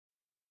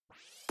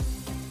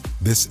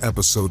This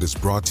episode is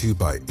brought to you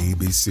by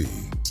ABC.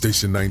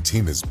 Station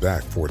 19 is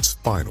back for its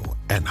final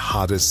and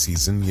hottest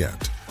season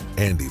yet.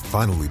 Andy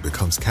finally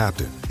becomes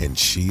captain, and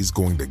she's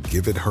going to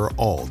give it her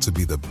all to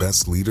be the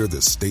best leader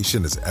the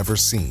station has ever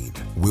seen.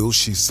 Will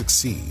she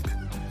succeed?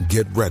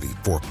 Get ready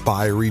for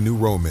fiery new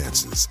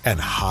romances and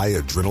high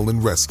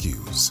adrenaline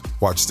rescues.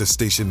 Watch the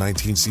Station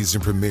 19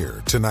 season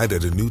premiere tonight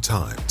at a new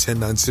time,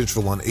 10/9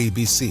 Central on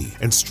ABC,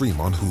 and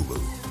stream on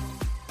Hulu.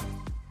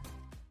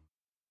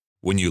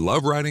 When you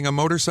love riding a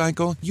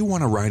motorcycle, you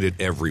want to ride it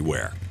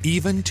everywhere,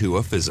 even to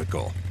a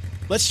physical.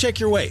 Let's check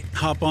your weight.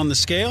 Hop on the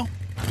scale.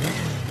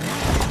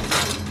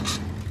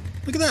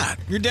 Look at that.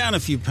 You're down a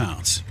few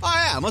pounds. Oh,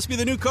 yeah. Must be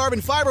the new carbon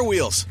fiber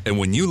wheels. And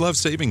when you love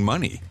saving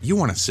money, you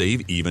want to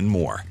save even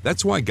more.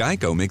 That's why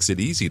Geico makes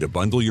it easy to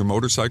bundle your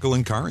motorcycle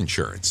and car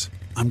insurance.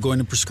 I'm going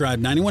to prescribe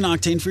 91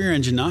 octane for your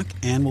engine knock,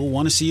 and we'll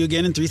want to see you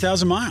again in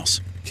 3,000 miles.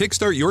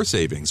 Kickstart your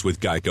savings with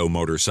Geico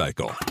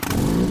Motorcycle.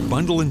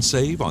 Bundle and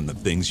save on the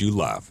things you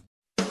love.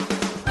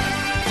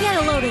 Get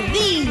a load of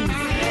these!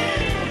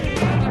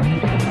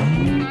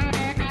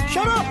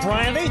 Shut up,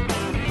 Randy!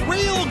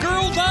 Real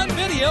girls on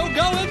video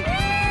going,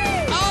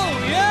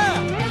 oh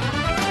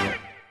yeah!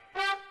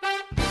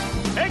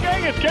 Hey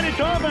gang, it's Kenny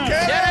Thomas!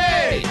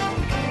 Kenny!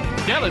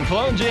 Kevin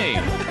Clone Jean.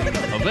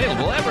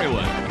 Available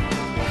everywhere.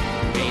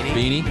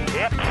 Beanie?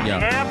 Yep. Yeah.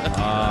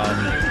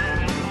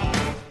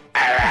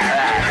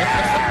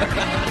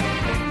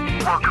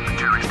 Welcome to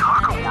Jerry's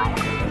Taco World.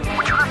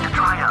 Would you like to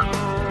try a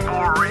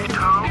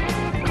burrito?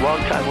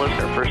 Long-time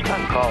listener,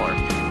 first-time caller.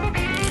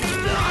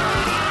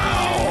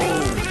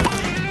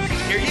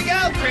 Here you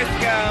go,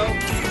 Crisco.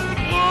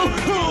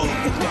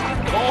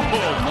 Oh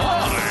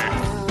my!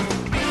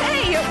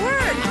 Hey, it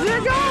worked!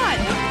 We're gone!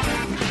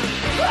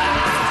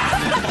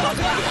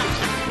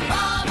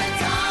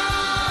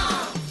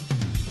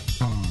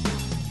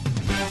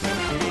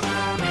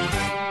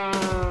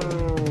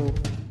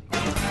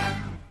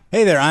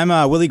 Hey there, I'm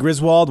Willie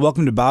Griswold.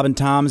 Welcome to Bob and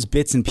Tom's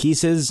Bits and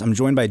Pieces. I'm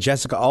joined by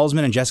Jessica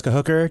Alsman and Jessica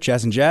Hooker.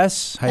 Jess and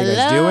Jess, how you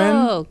guys doing?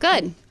 Oh,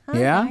 good.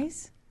 Yeah?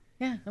 Nice.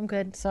 Yeah, I'm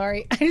good.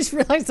 Sorry. I just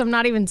realized I'm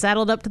not even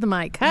saddled up to the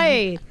mic.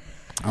 Hey.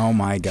 Oh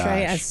my gosh.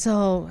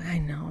 I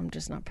know, I'm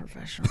just not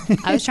professional.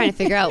 I was trying to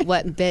figure out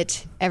what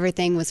bit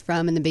everything was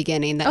from in the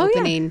beginning, the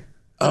opening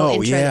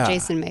intro that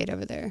Jason made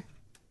over there.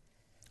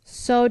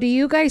 So do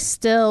you guys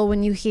still,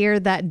 when you hear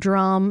that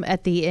drum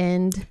at the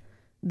end,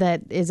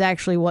 that is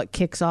actually what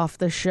kicks off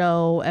the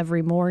show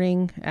every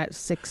morning at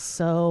 6.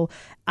 So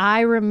I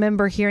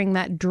remember hearing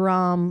that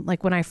drum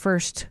like when I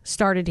first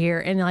started here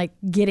and like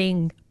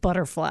getting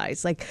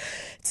butterflies. Like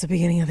it's the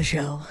beginning of the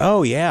show.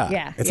 Oh, yeah.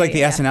 Yeah. It's like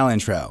the SNL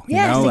intro. You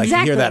Yes, know, like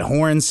exactly. you hear that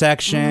horn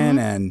section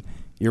and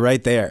you're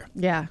right there.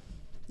 Yeah.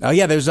 Oh,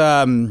 yeah. There's,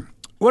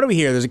 what do we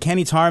hear? There's a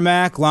Kenny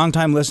Tarmac,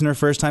 longtime listener,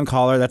 first time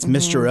caller. That's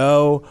Mr.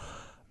 O.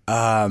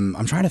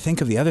 I'm trying to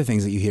think of the other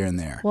things that you hear in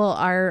there. Well,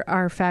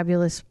 our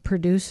fabulous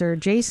producer,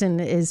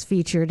 Jason, is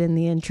featured in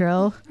the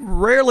intro.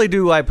 Rarely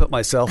do I put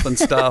myself in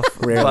stuff,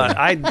 Rarely. but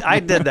I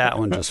did that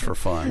one just for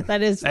fun.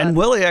 That is fun. And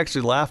Willie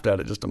actually laughed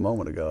at it just a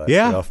moment ago.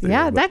 Yeah.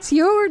 That's a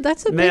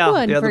big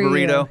one yeah, for the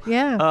burrito. you.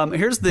 Yeah.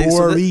 Here's the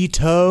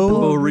burrito.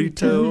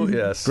 Burrito,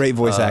 yes. Great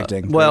voice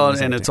acting. Well, Great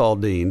voice and acting. it's all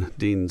Dean.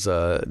 Dean's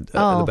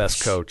the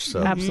best coach.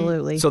 So.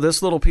 Absolutely. So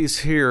this little piece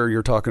here,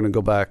 you're talking to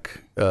go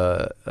back,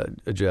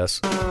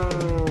 Jess.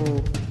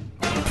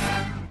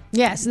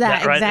 Yes,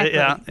 that right? exactly.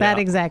 Yeah, that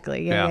yeah.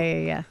 exactly.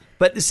 Yeah.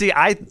 But see,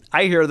 I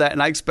hear that,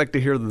 and I expect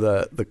to hear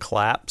the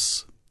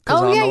claps.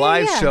 Because on the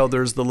live show,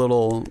 there's the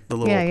little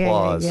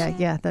applause.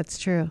 Yeah, that's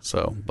true.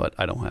 So, but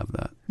I don't have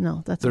that.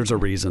 No, there's a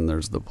reason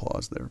there's the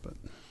applause there, but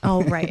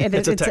oh right,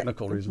 it's a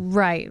technical reason.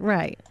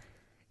 Right.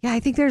 Yeah, I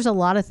think there's a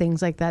lot of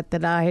things like that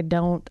that I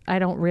don't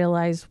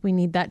realize we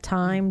need that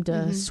time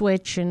to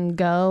switch and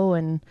go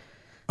and.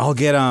 I'll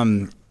get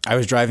I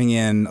was driving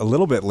in a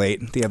little bit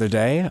late the other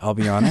day, I'll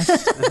be honest.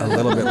 A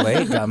little bit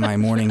late. Got my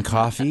morning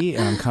coffee,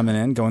 and I'm coming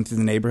in, going through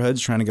the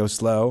neighborhoods, trying to go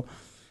slow.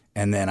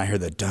 And then I hear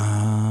the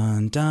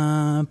dun,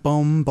 dun,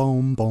 boom,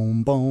 boom,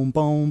 boom, boom,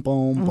 boom,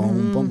 boom,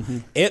 boom,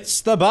 boom.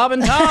 It's the Bob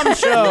and Tom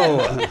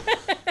Show.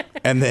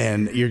 And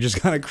then you're just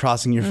kind of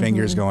crossing your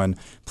fingers going,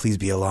 please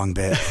be a long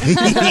bit.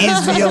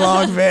 Please be a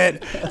long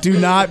bit. Do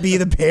not be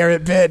the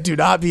parrot bit. Do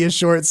not be a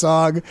short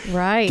song.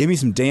 Right. Give me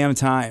some damn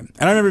time.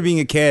 And I remember being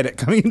a kid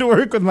coming into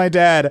work with my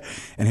dad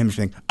and him just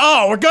thinking,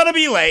 oh, we're going to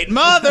be late,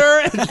 mother.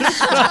 And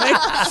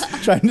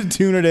just trying to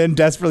tune it in,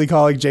 desperately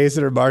calling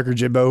Jason or Mark or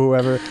Jimbo,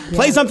 whoever. Yeah.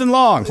 Play something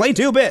long. Play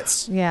 2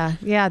 bits. Yeah.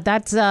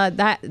 That's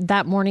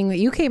that morning that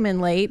you came in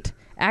late.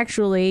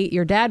 Actually,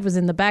 your dad was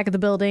in the back of the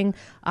building.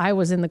 I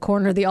was in the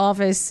corner of the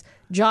office.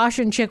 Josh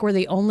and Chick were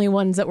the only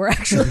ones that were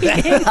actually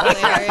in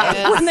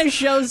when the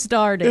show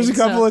started. There's a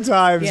couple of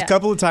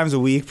times a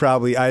week,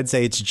 probably. I'd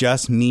say it's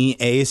just me,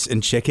 Ace,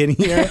 and Chick in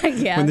here.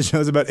 Yeah. When the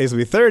show's about Ace will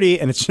be 30,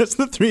 and it's just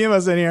the 3 of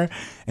us in here.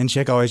 And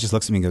Chick always just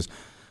looks at me and goes,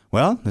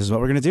 well, this is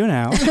what we're going to do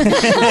now.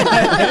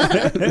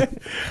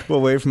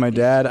 We'll wait for my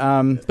dad.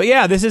 But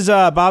yeah, this is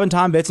Bob and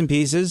Tom Bits and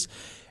Pieces.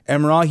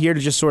 And we're all here to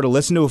just sort of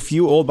listen to a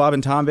few old Bob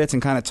and Tom bits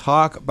and kind of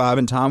talk Bob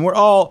and Tom. We're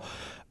all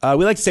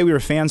We like to say we were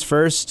fans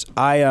first.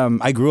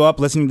 I grew up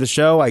listening to the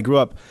show. I grew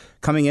up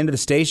coming into the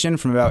station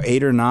from about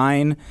 8 or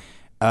 9.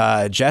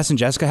 Jess and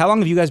Jessica, how long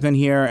have you guys been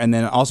here? And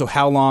then also,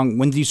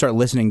 when did you start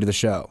listening to the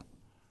show?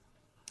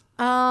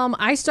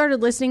 I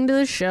started listening to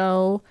the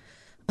show.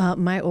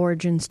 My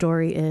origin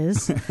story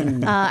is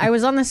I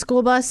was on the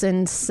school bus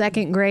in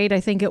 2nd grade, I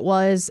think it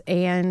was,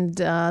 and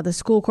the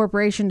school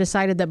corporation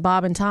decided that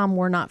Bob and Tom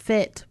were not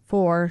fit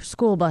for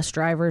school bus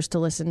drivers to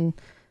listen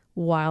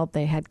while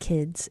they had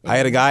kids. I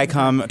had a guy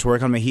come to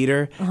work on my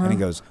heater, and he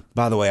goes,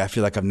 by the way, I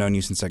feel like I've known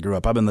you since I grew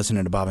up. I've been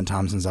listening to Bob and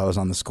Tom since I was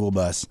on the school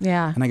bus.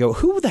 Yeah. And I go,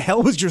 who the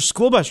hell was your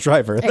school bus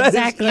driver?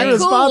 Exactly. That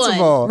is irresponsible.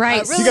 Cool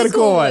right. You got a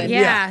cool one.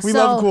 Yeah. We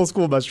love cool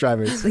school bus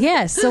drivers.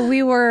 Yes. So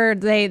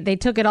they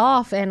took it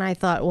off, and I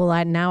thought,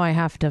 well, now I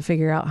have to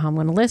figure out how I'm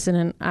going to listen.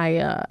 And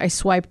I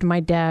swiped my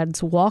dad's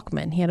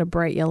Walkman. He had a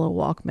bright yellow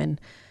Walkman,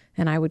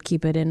 and I would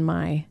keep it in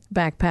my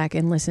backpack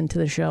and listen to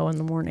the show in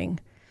the morning.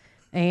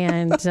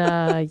 And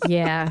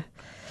yeah.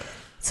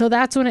 So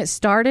that's when it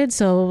started.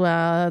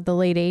 So the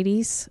late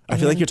 80s. I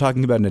feel like you're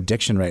talking about an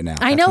addiction right now.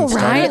 I know,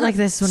 right? Like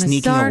this when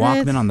it started.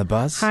 Sneaking a Walkman on the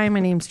bus. Hi, my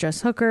name's Jess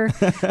Hooker.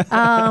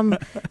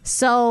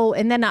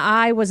 And then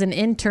I was an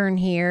intern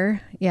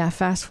here. Yeah,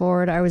 fast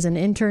forward. I was an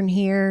intern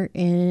here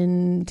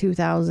in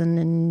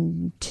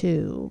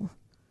 2002.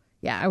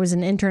 Yeah, I was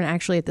an intern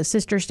actually at the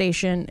sister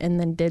station, and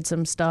then did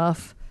some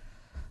stuff.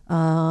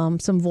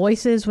 Some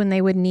voices when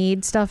they would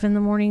need stuff in the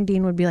morning.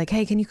 Dean would be like,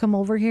 hey, can you come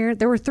over here?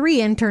 There were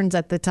 3 interns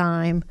at the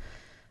time.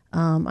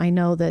 I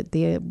know that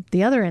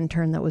the other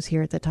intern that was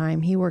here at the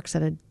time, he works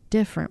at a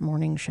different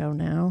morning show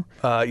now.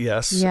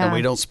 Yes, yeah. And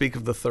we don't speak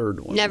of the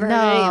third one. Never heard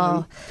any of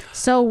them.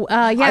 So,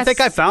 yes. I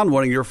think I found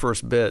one of your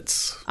first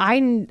bits.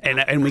 And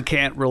we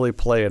can't really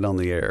play it on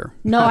the air.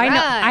 No,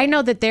 I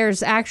know that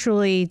there's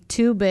actually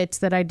 2 bits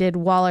that I did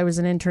while I was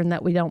an intern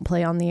that we don't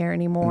play on the air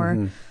anymore.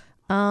 Mm-hmm.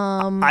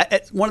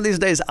 One of these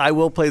days, I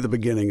will play the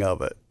beginning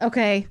of it.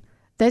 Okay.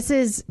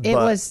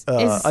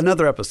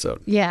 Another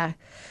episode. Yeah.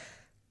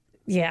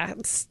 Yeah.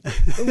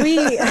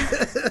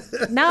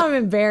 Now I'm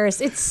embarrassed.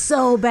 It's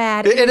so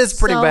bad. It is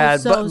pretty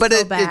bad, but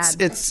bad.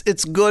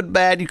 it's good,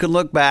 bad. You can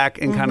look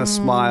back and kind of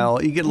smile.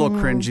 You get a little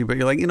cringy, but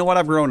you're like, you know what?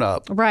 I've grown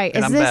up. Right.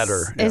 And I'm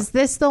better. Yeah. Is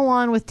this the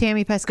one with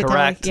Tammy Pescatelli?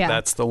 Correct. Yeah.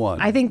 That's the one.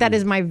 I think that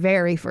is my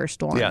very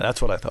first one. Yeah,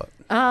 that's what I thought.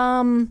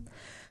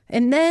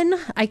 And then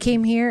I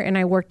came here and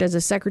I worked as a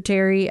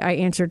secretary. I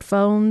answered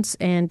phones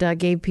and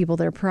gave people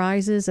their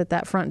prizes at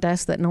that front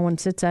desk that no one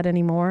sits at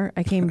anymore.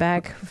 I came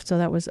back, so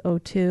that was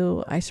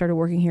 2002. I started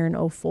working here in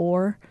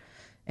 2004.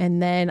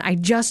 And then I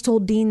just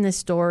told Dean this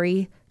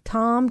story.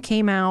 Tom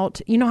came out.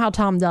 You know how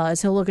Tom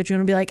does. He'll look at you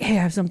and be like, hey,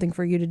 I have something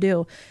for you to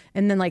do.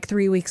 And then like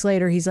 3 weeks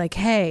later, he's like,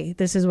 hey,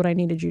 this is what I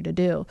needed you to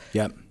do.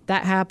 Yep.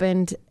 That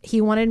happened.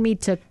 He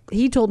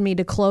told me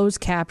to close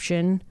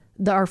caption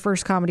our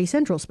first Comedy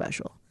Central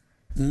special.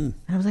 And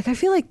I was like, I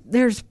feel like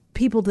there's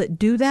people that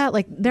do that.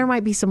 Like there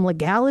might be some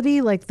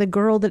legality. Like the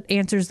girl that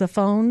answers the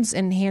phones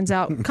and hands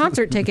out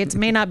concert tickets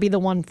may not be the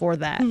one for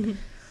that.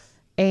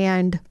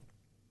 And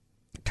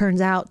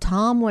turns out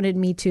Tom wanted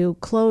me to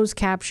close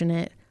caption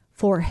it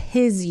for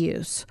his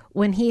use.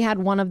 When he had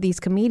one of these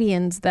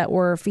comedians that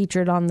were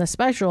featured on the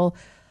special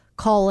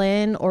call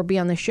in or be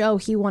on the show,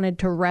 he wanted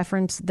to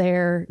reference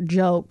their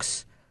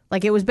jokes.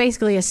 Like it was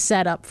basically a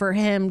setup for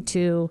them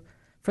to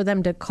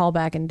call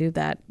back and do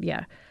that.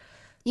 Yeah.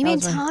 You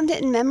mean Tom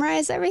didn't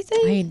memorize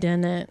everything? He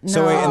didn't. No.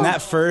 So wait, and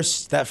that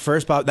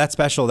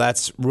special,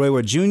 that's Roy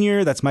Wood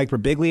Jr., that's Mike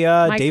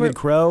Birbiglia, David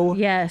Crow.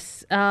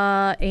 Yes.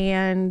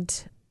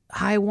 And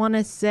I want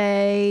to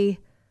say,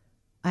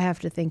 I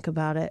have to think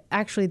about it.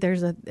 Actually,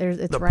 it's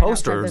the right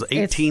poster. There's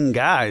 18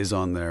 guys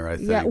on there, I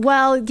think. Yeah,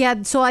 well,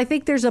 yeah. So I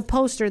think there's a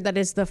poster that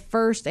is the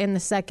first and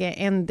the second,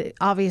 and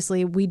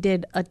obviously we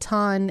did a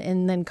ton,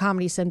 and then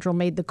Comedy Central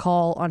made the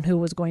call on who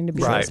was going to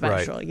be the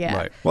special. Right, yeah.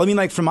 Right. Well, I mean,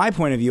 like from my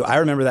point of view, I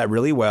remember that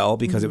really well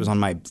because it was on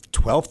my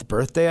 12th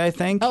birthday, I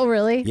think. Oh,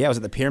 really? Yeah, it was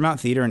at the Paramount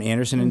Theater in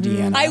Anderson,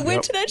 Indiana. I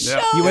went to that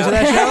show. You went to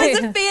that show? I was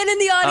a fan in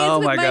the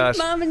audience with my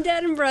mom and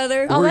dad and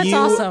brother. Oh, that's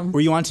awesome. Were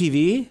you on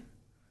TV?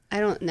 I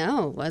don't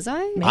know. Was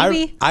I?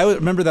 Maybe. I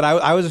remember that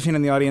I was a fan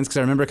in the audience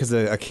because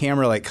a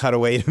camera like cut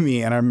away to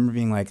me, and I remember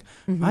being like,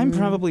 I'm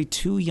probably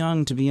too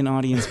young to be an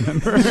audience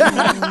member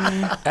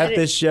at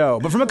this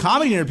show. But from a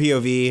comedy nerd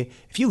POV,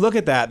 if you look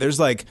at that, there's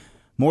like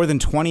more than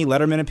 20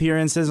 Letterman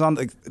appearances on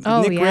Nick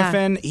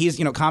Griffin.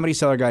 He's Comedy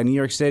Cellar guy, New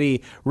York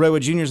City. Roy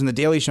Wood Jr.'s in The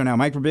Daily Show now.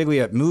 Mike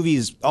Birbiglia,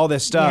 movies, all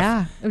this stuff.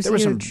 Yeah, there were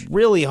some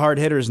really hard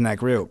hitters in that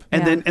group.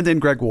 And then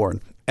Greg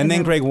Warren. And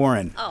then Greg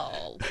Warren.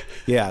 Oh.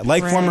 Yeah,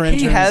 like former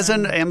interns. He has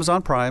an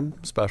Amazon Prime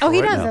special. Oh,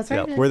 he right does. now. That's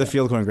right. Yep. Where the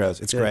Field Corn Grows.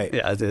 It's great.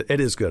 Yeah,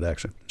 it is good,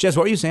 actually. Jess,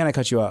 what were you saying? I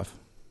cut you off.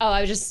 Oh,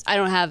 I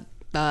don't have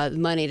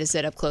money to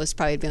sit up close,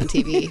 probably to be on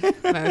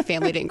TV. My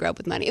family didn't grow up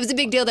with money. It was a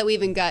big deal that we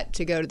even got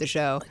to go to the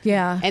show.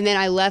 Yeah. And then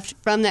I left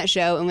from that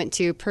show and went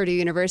to Purdue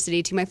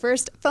University to my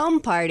first foam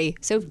party.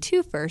 So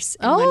 2 firsts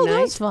in one night. Oh,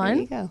 that was fun.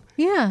 There you go.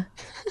 Yeah.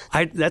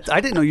 I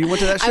didn't know you went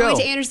to that show. I went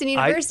to Anderson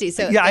University.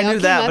 I knew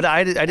that, but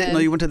I didn't know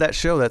you went to that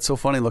show. That's so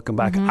funny looking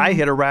back. I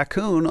hit a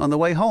raccoon on the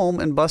way home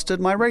and busted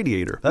my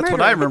radiator. That's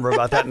what I remember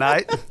about that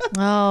night.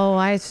 Oh,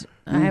 I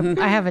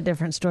have a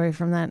different story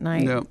from that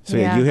night. Yeah. So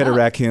you hit a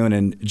raccoon,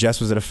 and Jess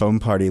was at a foam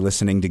party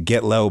listening to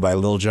 "Get Low" by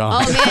Lil Jon. Oh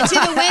man, to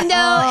the window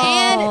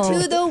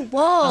and to the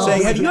wall.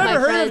 Saying, have you ever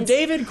heard of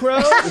David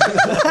Crow?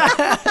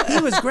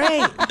 He was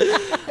great.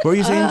 What were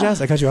you saying,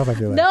 Jess? I cut you off. I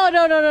feel like. No.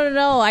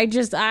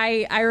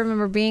 I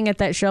remember being at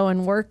that show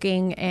and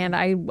working, and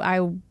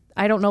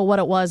I don't know what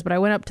it was, but I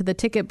went up to the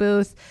ticket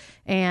booth,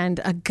 and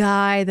a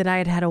guy that I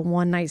had a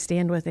one-night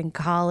stand with in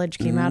college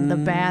came out of the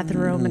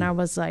bathroom, and I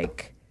was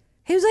like,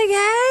 he was like,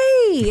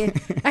 hey.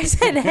 I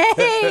said,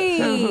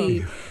 hey.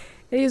 And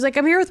he was like,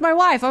 I'm here with my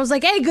wife. I was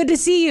like, hey, good to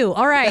see you.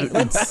 All right,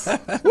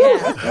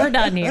 we're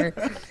done here.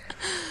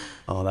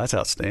 Oh, that's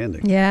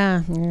outstanding.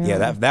 Yeah.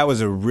 That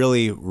was a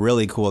really,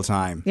 really cool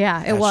time.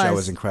 Yeah, it was. That show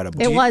was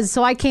incredible. It was.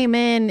 So I came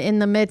in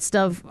the midst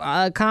of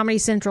a Comedy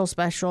Central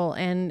special,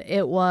 and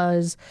it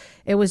was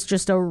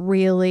just a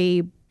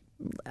really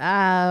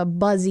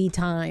buzzy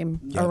time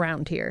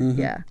around here.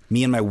 Yeah.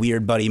 Me and my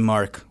weird buddy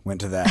Mark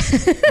went to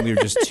that. We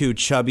were just 2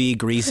 chubby,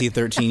 greasy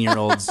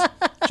 13-year-olds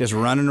just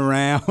running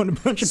around. A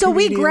bunch of so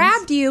comedians. We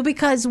grabbed you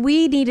because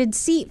we needed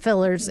seat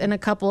fillers in a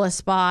couple of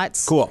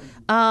spots. Cool.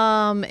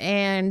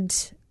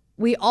 And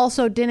we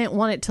also didn't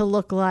want it to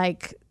look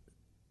like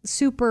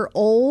super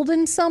old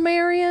in some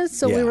areas.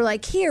 So we were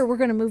like, here, we're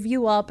going to move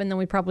you up. And then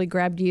we probably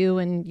grabbed you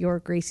and your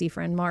greasy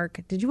friend,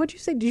 Mark. What'd you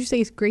say? Did you say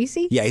he's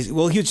greasy? Yeah. He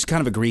was just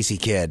kind of a greasy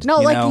kid.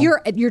 No, you know?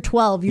 you're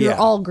 12. You're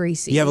all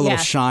greasy. You have a little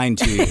shine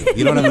to you.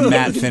 You don't have a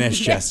matte finish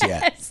just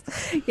yet.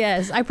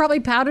 Yes. I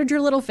probably powdered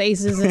your little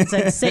faces and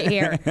said, sit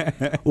here.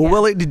 Well,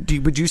 Willie,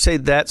 would you say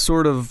that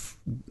sort of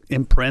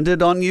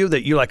imprinted on you,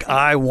 that you're like,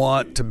 I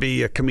want to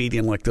be a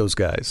comedian like those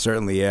guys?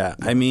 Certainly, yeah.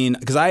 I mean,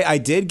 because I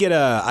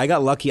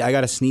got lucky. I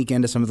got to sneak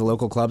into some of the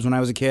local clubs when I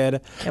was a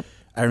kid. Yep.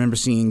 I remember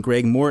seeing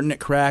Greg Morton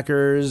at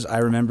Crackers. I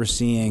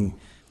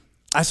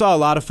saw a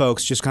lot of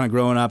folks just kind of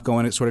growing up,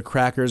 going to sort of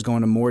Crackers,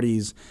 going to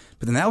Morty's.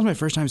 But then that was my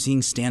first time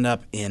seeing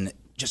stand-up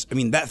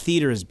that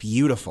theater is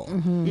beautiful,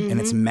 and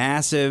it's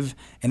massive,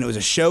 and it was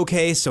a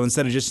showcase. So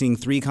instead of just seeing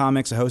 3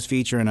 comics, a host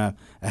feature, and a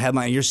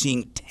headline, you're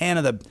seeing 20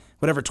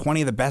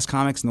 of the best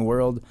comics in the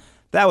world.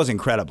 That was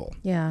incredible.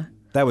 Yeah.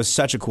 That was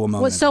such a cool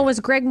moment. So was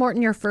Greg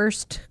Morton your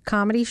first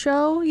comedy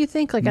show, you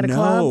think, like at a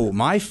club? No,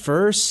 my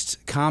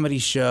first comedy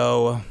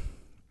show,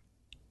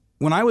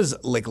 when I was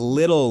like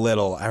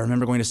little, I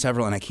remember going to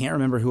several, and I can't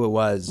remember who it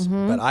was,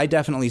 but I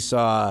definitely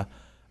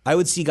I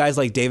would see guys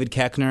like David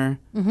Koechner,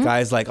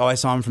 guys like, I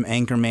saw him from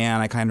Anchorman.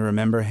 I kind of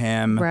remember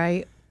him.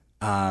 Right.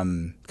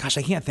 Gosh,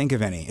 I can't think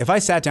of any. If I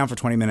sat down for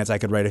 20 minutes, I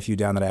could write a few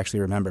down that I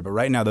actually remember. But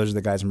right now, those are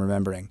the guys I'm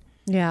remembering.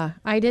 Yeah,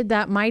 I did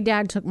that. My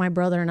dad took my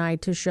brother and I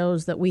to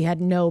shows that we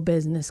had no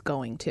business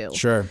going to.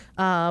 Sure.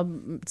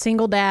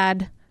 Single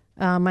dad.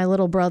 My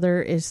little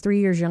brother is 3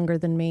 years younger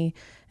than me.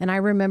 And I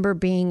remember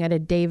being at a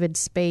David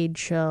Spade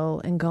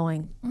show and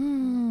going,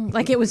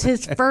 like it was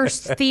his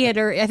first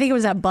theater. I think it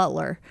was at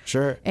Butler.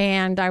 Sure.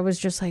 And I was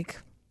just like,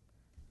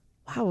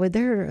 wow,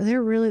 there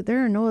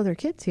are no other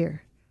kids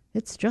here.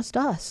 It's just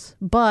us.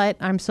 But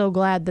I'm so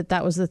glad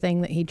that was the thing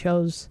that he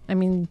chose. I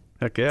mean,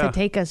 heck yeah, to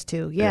take us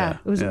to. Yeah,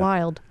 it was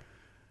wild.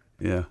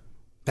 Yeah.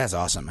 That's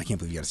awesome. I can't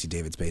believe you got to see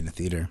David Spade in the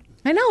theater.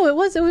 I know, it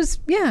was,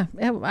 yeah.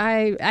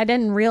 I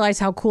didn't realize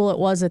how cool it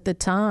was at the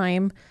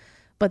time.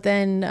 But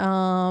then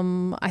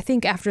I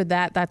think after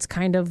that, that's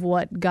kind of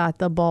what got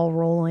the ball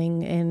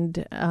rolling. And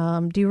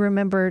do you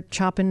remember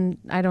chopping?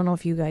 I don't know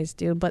if you guys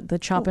do, but the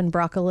chopping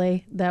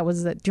broccoli. That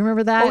was the. Do you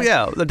remember that? Oh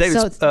yeah, the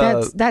David.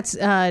 So that's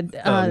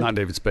not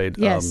David Spade.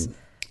 Yes.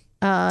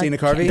 Dana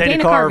Carvey.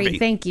 Dana Carvey.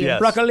 Thank you. Yes.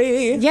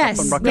 Broccoli.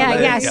 Yes. Broccoli.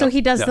 Yeah. So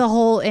he does the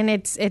whole, and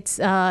it's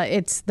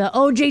the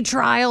OJ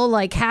trial.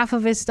 Like half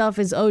of his stuff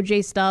is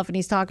OJ stuff, and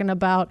he's talking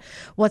about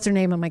what's her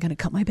name? Am I going to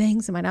cut my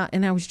bangs? Am I not?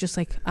 And I was just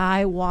like,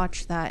 I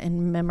watched that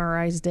and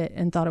memorized it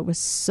and thought it was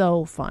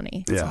so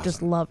funny. Yeah. So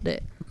just loved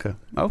it.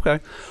 Okay.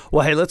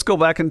 Well, hey, let's go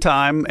back in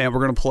time, and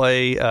we're going to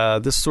play.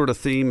 This sort of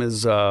theme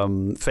is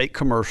fake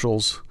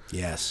commercials.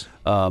 Yes.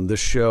 The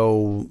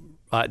show,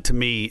 to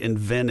me,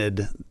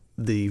 invented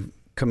the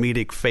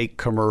comedic fake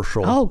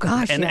commercial. Oh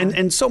gosh,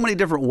 and so many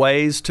different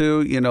ways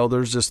too. You know,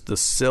 there's just the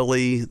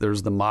silly,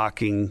 there's the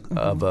mocking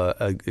of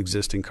a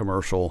existing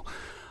commercial.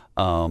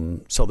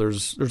 So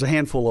there's a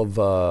handful of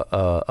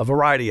a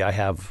variety I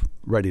have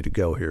ready to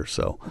go here.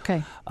 So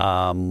okay,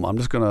 I'm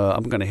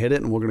gonna hit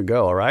it and we're gonna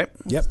go. All right.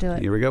 Yep. Let's do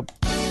it. Here we go.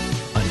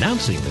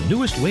 Announcing the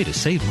newest way to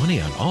save money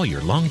on all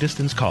your long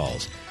distance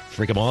calls.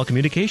 Frigamall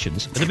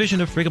Communications, a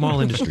division of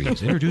Frigamall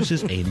Industries,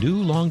 introduces a new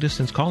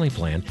long-distance calling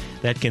plan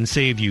that can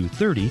save you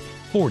 30,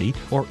 40,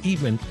 or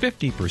even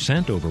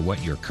 50% over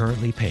what you're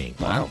currently paying.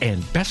 Wow.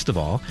 And best of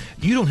all,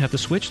 you don't have to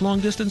switch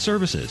long-distance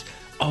services.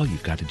 All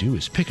you've got to do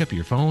is pick up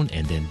your phone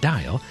and then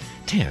dial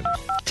 10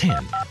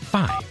 10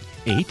 5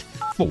 8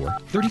 4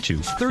 32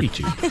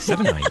 32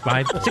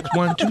 795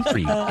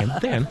 6123 and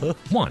then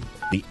 1.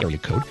 The area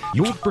code,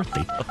 your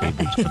birthday, Babe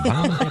Ruth's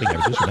combined batting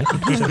averages for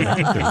 1927 and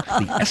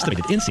 1930, the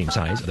estimated inseam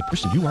size of the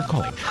person you are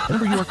calling, the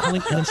number you are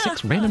calling, and then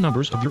 6 random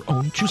numbers of your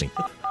own choosing.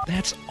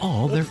 That's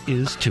all there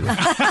is to it.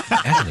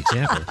 As an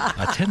example,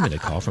 a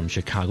 10-minute call from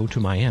Chicago to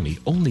Miami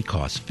only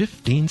costs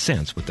 15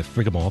 cents with the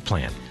Frigamall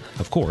plan.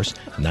 Of course,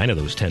 9 of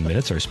those 10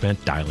 minutes are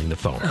spent dialing the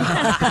phone.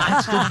 But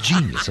that's the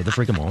genius of the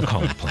Frigamall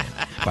calling plan.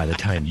 By the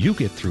time you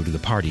get through to the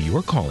party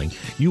you're calling,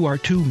 you are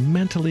too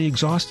mentally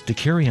exhausted to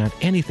carry on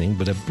anything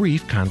but a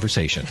brief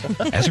conversation.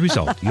 As a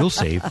result, you'll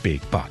save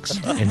big bucks.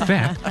 In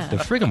fact, the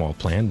Frigamall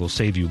plan will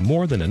save you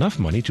more than enough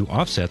money to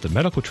offset the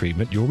medical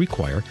treatment you'll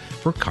require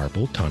for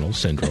carpal tunnel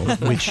syndrome,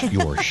 which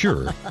you're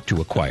sure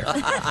to acquire.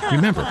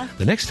 Remember,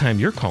 the next time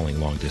you're calling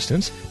long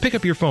distance, pick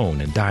up your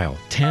phone and dial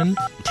 10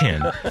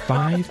 10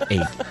 5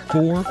 8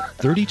 4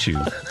 32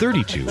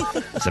 32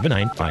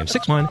 795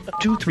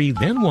 6123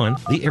 then 1,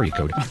 the area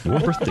code, your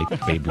birthday,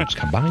 Babe Ruth's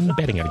combined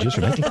batting averages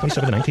for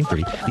 1927 and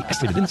 1930, the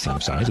estimated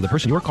inseam size of the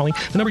person you're calling,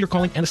 the number you're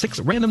calling, and the 6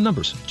 random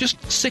numbers. Just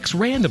 6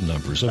 random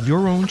numbers of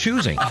your own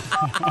choosing.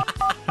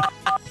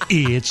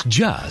 It's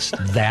just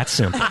that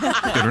simple.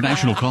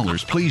 International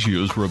callers, please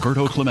use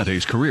Roberto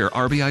Clemente's career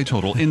RBI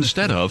total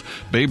instead of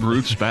Babe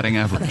Ruth's batting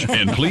average.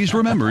 And please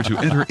remember to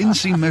enter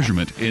inseam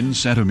measurement in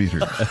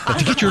centimeters.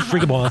 To get your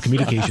Frigamall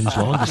Communications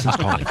long-distance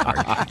calling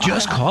card,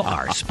 just call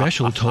our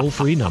special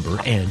toll-free number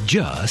and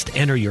just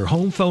enter your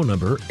home phone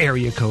number,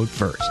 area code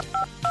first.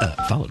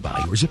 Followed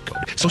by your zip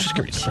code, social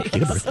security number,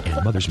 date of birth,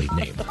 and mother's maiden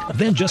name.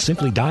 Then just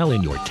simply dial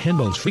in your 10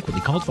 most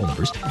frequently called phone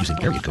numbers using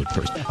area code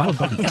first, followed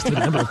by the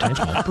estimated number of times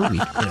called per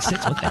week in a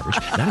 6-month average,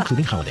 not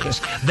including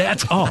holidays.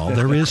 That's all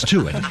there is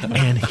to it.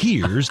 And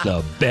here's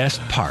the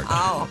best part.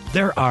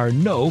 There are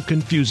no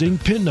confusing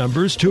PIN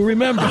numbers to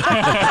remember.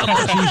 How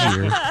much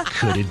easier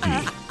could it be?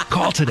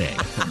 Call today.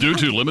 Due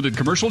to limited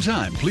commercial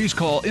time, please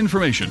call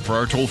information for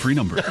our toll-free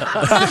number.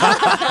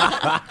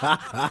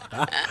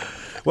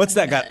 What's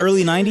that got?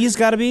 Early 90s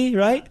got to be,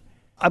 right?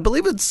 I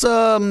believe it's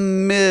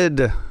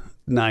mid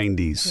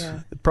 90s.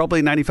 Yeah.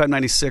 Probably 95,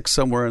 96,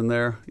 somewhere in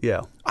there.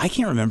 Yeah. I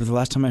can't remember the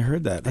last time I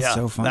heard that. That's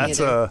so funny.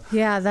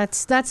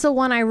 That's the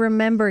one I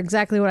remember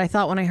exactly what I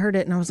thought when I heard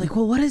it. And I was like,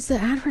 well, what is the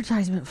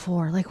advertisement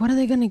for? Like, what are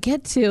they going to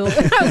get to?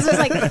 And I was just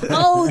like, okay.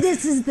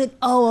 This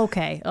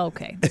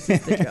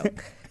is the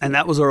joke. And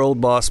that was our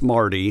old boss,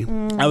 Marty.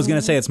 I was going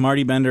to say it's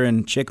Marty Bender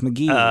and Chick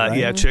McGee. Right?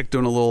 Yeah, Chick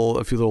doing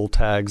a few little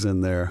tags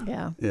in there.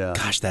 Yeah.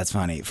 Gosh, that's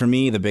funny. For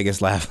me, the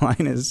biggest laugh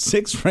line is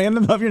 6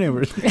 random of your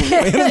numbers.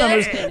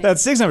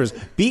 That's 6 numbers.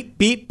 Beep,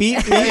 beep, beep,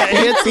 beep,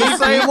 it's the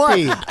same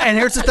one. And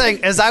here's the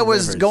thing: as I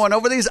was going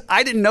over these,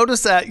 I didn't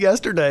notice that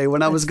yesterday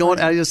when I was going.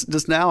 I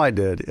just now I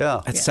did.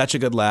 Yeah, it's such a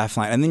good laugh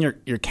line. And then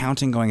you're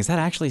counting, going, is that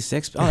actually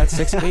 6? Oh, that's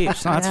 6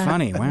 beeps. Oh, that's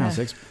funny. Wow,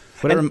 6.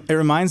 But it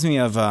reminds me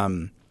of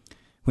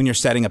when you're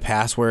setting a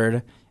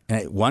password,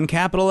 and 1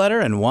 capital letter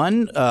and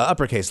 1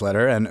 uppercase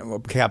letter,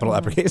 and capital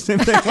uppercase, same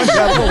thing. 1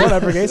 capital, 1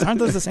 uppercase. Aren't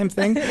those the same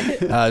thing?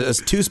 There's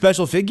 2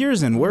 special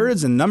figures, and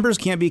words and numbers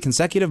can't be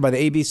consecutive by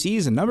the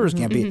ABCs, and numbers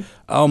can't be.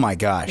 Oh my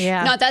gosh.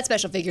 Yeah. Not that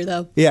special figure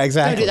though. Yeah,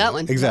 exactly. Don't do that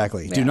one.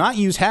 Exactly. Yeah. Do not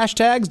use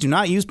hashtags. Do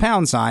not use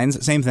pound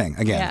signs. Same thing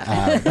again.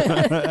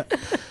 Yeah.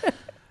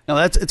 No,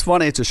 it's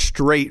funny. It's a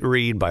straight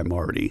read by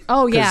Marty.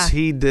 Oh yeah, because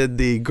he did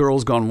the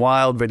Girls Gone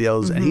Wild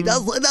videos, and he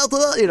does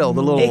the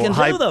little he can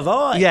high, do the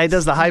voice. Yeah, he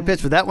does the high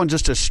pitch, but that one's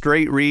just a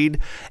straight read.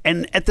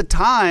 And at the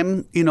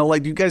time,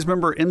 like, do you guys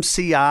remember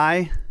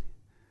MCI?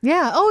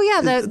 Yeah. Oh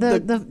yeah,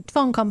 the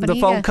phone company. The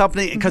phone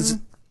company, because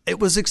it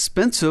was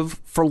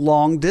expensive for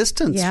long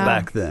distance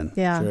back then.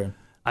 Yeah. Sure.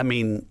 I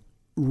mean,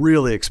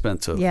 really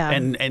expensive. Yeah.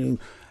 And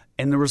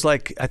there was I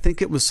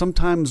think it was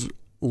sometimes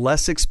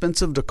less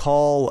expensive to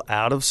call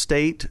out of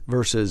state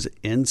versus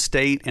in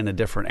state in a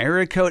different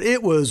area code.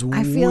 It was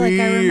weird. I feel like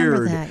I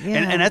remember that.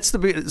 Yeah. And that's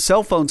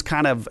cell phones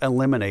kind of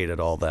eliminated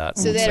all that.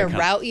 So they had to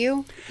route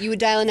you. You would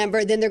dial a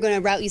number, then they're going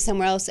to route you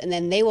somewhere else, and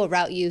then they will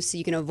route you so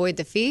you can avoid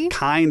the fee.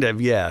 Kind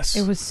of, yes.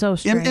 It was so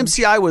strange.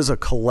 MCI was a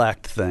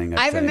collect thing.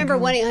 I remember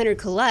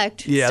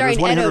 1-800-COLLECT. Yeah,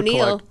 starring Ed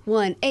O'Neill.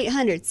 Collect.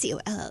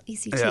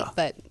 1-800-COLLECT. Yeah.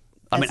 But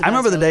I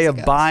remember the day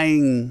of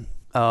buying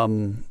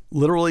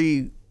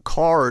literally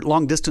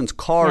long distance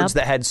cards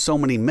that had so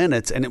many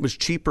minutes, and it was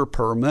cheaper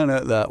per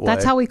minute that way.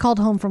 That's how we called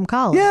home from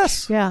college.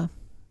 Yes. Yeah.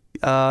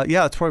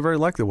 It's probably very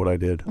likely what I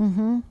did.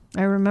 Mm-hmm.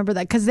 I remember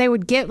that because they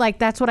would get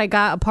that's what I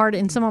got a part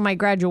in some of my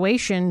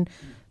graduation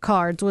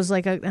cards was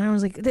and I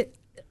was like,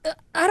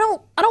 I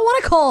don't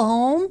want to call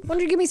home. Why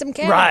don't you give me some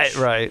cash?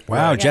 Right.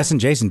 Wow, Jess and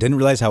Jason didn't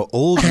realize how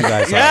old you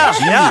guys are.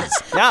 Yeah.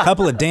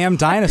 Couple of damn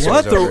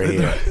dinosaurs over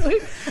here.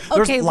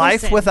 There's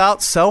life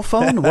without cell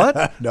phone?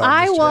 What? No,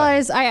 I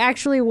want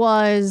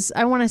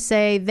to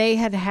say they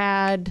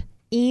had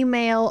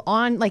email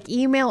on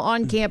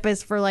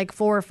campus for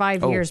 4 or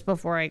 5 years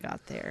before I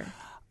got there.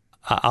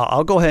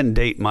 I'll go ahead and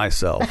date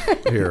myself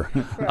here.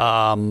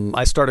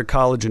 I started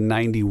college in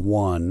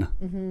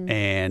 91,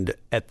 and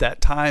at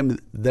that time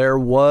there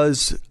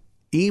was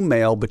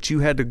email, but you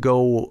had to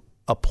go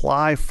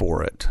apply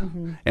for it.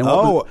 Mm-hmm.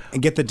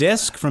 And get the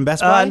disc from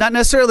Best Buy? Not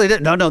necessarily.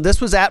 No, this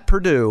was at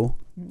Purdue.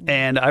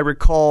 And I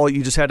recall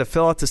you just had to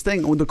fill out this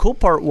thing. Well, the cool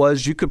part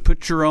was you could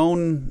put your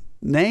own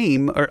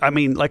name,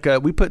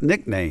 we put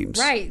nicknames.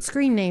 Right,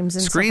 screen names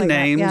and screen stuff like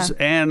names, that.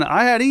 Yeah. and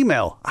I had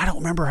email. I don't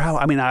remember how.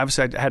 I mean,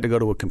 obviously I had to go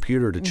to a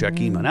computer to check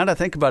email. Now that I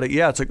think about it,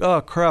 it's like,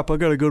 oh crap, I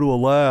got to go to a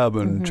lab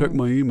and check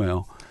my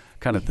email,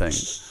 kind of thing.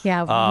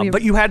 Yeah,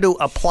 but you had to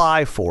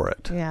apply for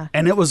it. Yeah,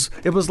 and it was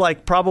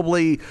like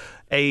probably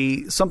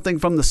something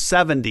from the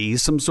 70s,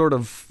 some sort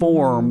of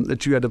form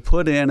that you had to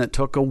put in. It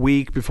took a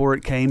week before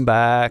it came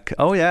back.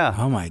 Oh yeah.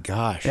 Oh my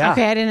gosh. Yeah.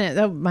 Okay, I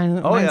didn't.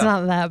 Mine's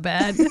not that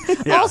bad.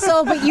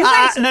 Also, but you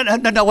guys.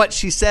 No. What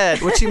she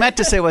meant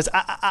to say was,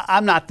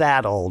 I'm not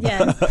that old.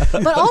 Yes.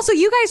 But also,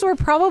 you guys were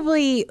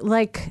probably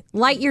like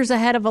light years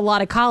ahead of a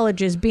lot of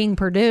colleges, being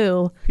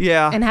Purdue.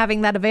 Yeah. And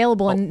having that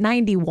available in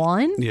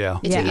 91. Yeah.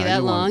 It took you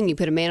that long? You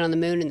put a man on the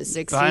moon in the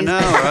 60s? I know,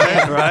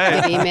 right?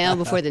 With email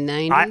before the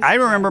 90s? I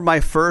remember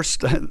my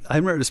first. I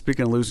remember,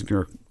 speaking of losing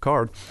your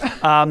card,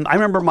 I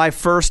remember my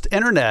first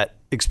internet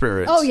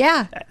experience. Oh,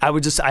 yeah.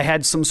 I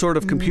had some sort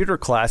of computer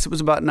class. It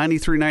was about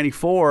 93,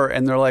 94,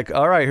 and they're like,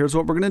 all right, here's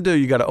what we're going to do.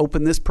 You got to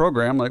open this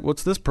program. Like,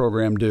 what's this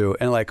program do?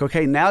 And like,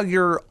 okay, now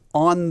you're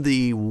on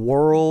the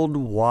World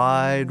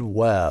Wide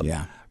Web.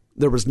 Yeah.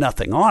 There was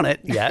nothing on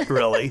it yet,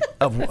 really,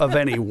 of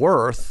any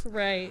worth.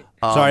 Right.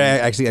 Sorry,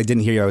 I didn't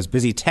hear you. I was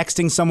busy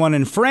texting someone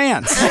in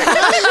France.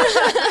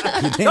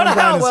 You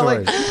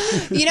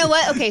know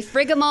what? Okay,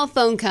 Frigamall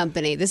Phone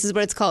Company. This is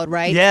what it's called,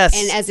 right? Yes.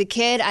 And as a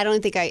kid, I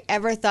don't think I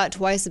ever thought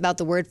twice about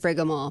the word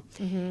Frigamall.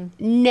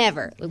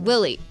 Never.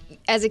 Willie,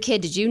 as a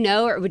kid, did you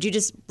know, or would you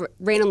just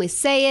randomly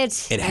say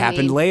it? It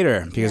happened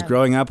later because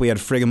growing up, we had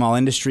Frigamall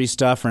Industry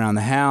stuff around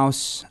the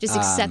house. Just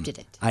accepted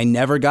it. I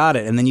never got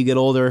it. And then you get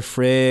older,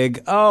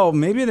 Frig. Oh,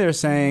 maybe they're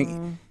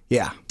saying,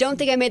 yeah. Don't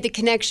think I made the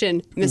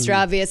connection, Mr.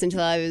 Obvious,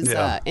 until I was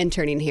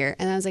interning here.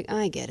 And I was like, oh,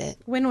 I get it.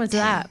 When was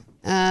that?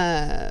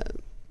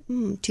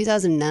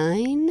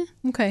 2009.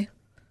 Okay.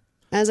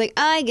 I was like,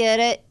 I get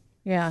it.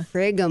 Yeah.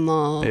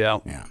 Frigamall. Yeah.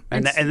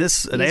 And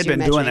they had been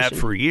doing that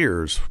for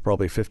years,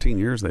 probably 15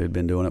 years they had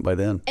been doing it by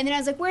then. And then I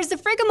was like, where's the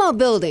Frigamall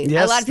building?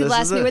 Yes, a lot of people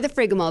ask me where the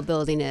Frigamall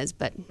building is,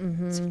 but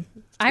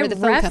I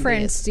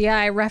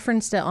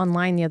referenced it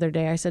online the other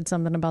day. I said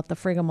something about the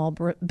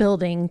Frigamall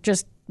building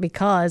just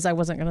because I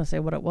wasn't going to say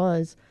what it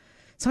was.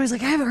 So I was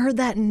like, I haven't heard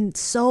that in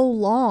so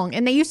long.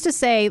 And they used to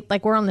say,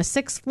 like, we're on the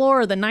 6th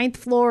floor or the 9th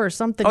floor or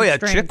something. Oh, yeah.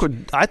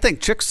 strange. I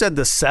think Chick said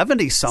the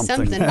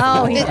 70-something.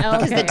 Oh,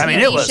 because the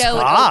TV show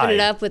would open it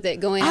up with it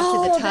going up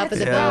to the top of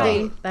the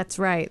building. That's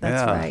right.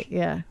 That's right.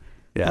 Yeah.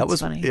 Yeah, That's it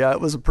was funny. Yeah, it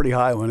was a pretty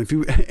high one. If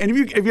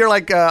you're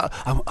like,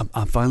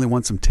 I finally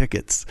want some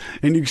tickets,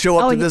 and you show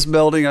up to this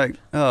building, like,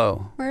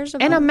 where's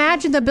the and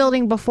imagine the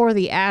building before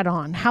the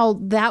add-on, how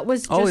that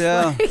was. Just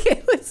like,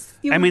 it was.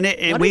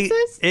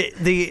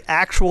 The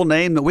actual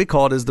name that we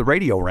call it is the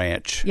Radio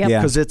Ranch. Yep.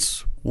 Because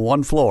it's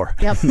one floor.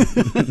 Yep.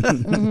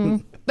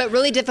 But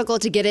really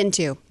difficult to get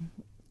into.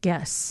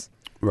 Yes.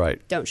 Right.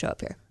 Don't show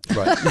up here.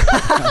 Right.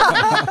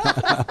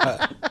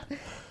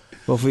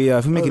 Well,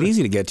 if we make it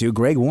easy to get to,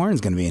 Greg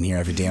Warren's going to be in here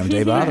every damn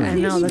day bothering I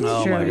know, that's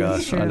Oh true. my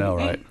gosh, I know,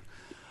 right? we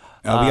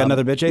got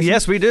another bit, Jason?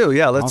 Yes, we do.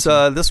 Yeah, let's.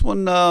 Awesome. This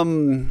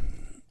one.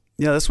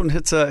 This one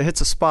hits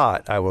a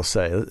spot. I will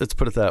say. Let's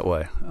put it that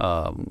way.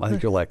 I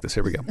think you'll like this.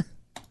 Here we go.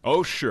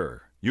 Oh,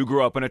 sure. You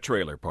grew up in a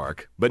trailer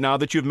park, but now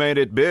that you've made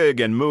it big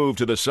and moved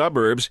to the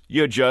suburbs,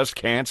 you just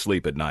can't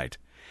sleep at night.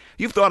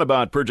 You've thought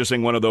about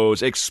purchasing one of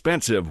those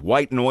expensive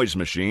white noise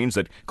machines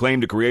that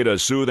claim to create a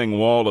soothing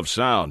wall of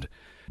sound.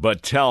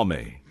 But tell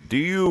me, do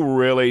you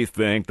really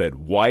think that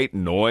white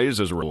noise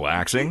is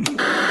relaxing?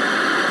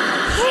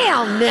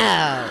 Hell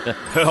no!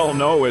 Hell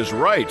no is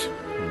right,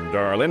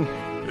 darling.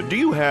 Do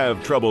you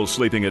have trouble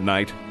sleeping at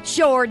night?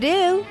 Sure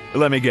do.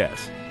 Let me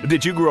guess.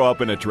 Did you grow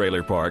up in a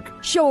trailer park?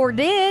 Sure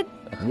did.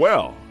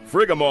 Well,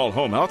 Frigamall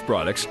Home Health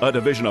Products, a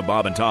division of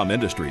Bob and Tom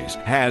Industries,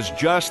 has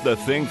just the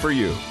thing for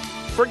you.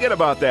 Forget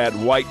about that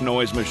white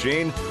noise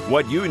machine.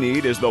 What you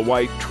need is the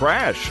white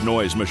trash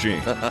noise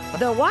machine.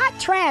 The white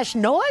trash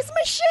noise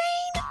machine?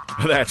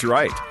 That's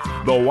right.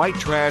 The white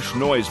trash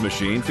noise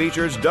machine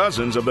features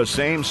dozens of the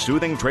same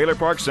soothing trailer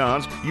park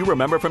sounds you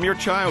remember from your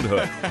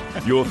childhood.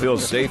 You'll feel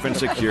safe and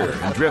secure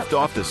and drift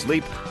off to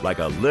sleep like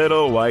a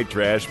little white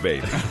trash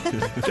baby.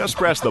 Just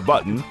press the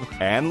button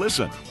and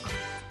listen.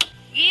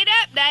 Get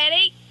up,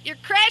 Daddy. You're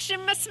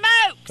crashing my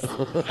smokes.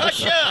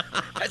 Hush up.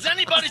 Has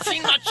anybody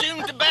seen my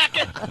chewing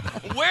tobacco?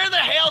 Where the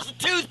hell's the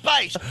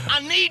toothpaste? I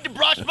need to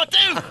brush my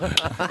tooth.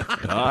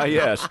 Ah,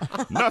 yes.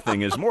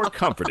 Nothing is more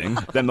comforting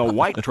than the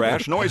white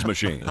trash noise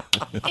machine.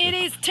 It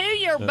is too,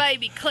 your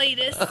baby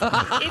Cletus.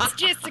 It's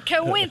just a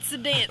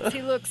coincidence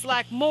he looks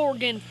like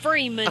Morgan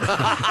Freeman.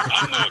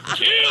 I'm gonna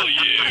kill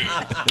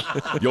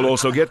you. You'll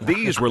also get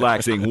these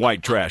relaxing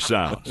white trash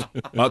sounds.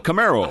 A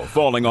Camaro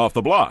falling off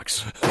the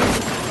blocks.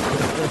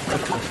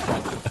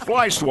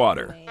 Fly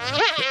swatter.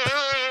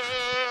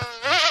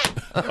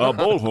 A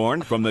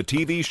bullhorn from the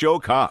TV show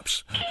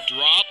Cops.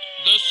 Drop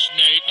the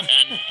snake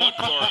and put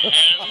your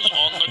hands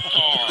on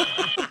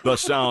the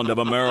sound of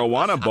a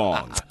marijuana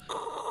bong,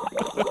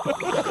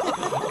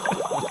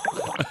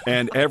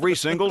 and every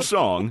single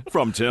song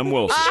from Tim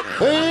Wilson.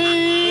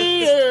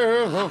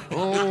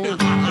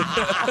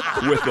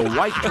 With the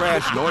White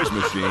Trash Noise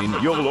Machine,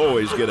 you'll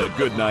always get a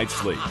good night's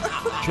sleep.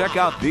 Check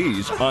out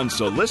these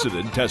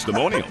unsolicited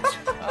testimonials.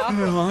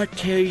 Oh, I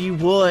tell you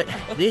what,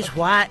 this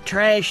White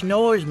Trash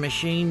Noise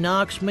Machine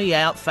knocks me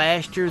out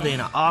faster than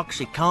an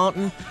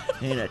OxyContin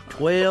and a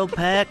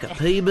 12-pack of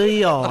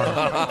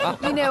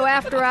PBR. You know,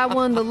 after I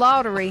won the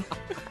lottery,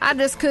 I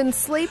just couldn't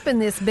sleep in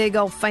this big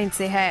old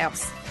fancy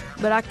house.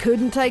 But I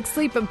couldn't take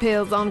sleeping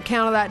pills on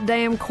account of that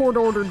damn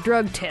court-ordered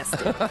drug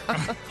testing.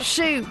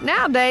 Shoot,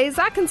 nowadays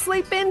I can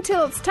sleep in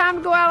till it's time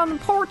to go out on the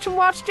porch and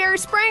watch Jerry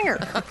Springer.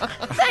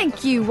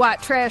 Thank you,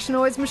 White Trash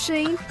Noise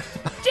Machine.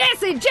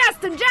 Jesse,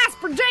 Justin,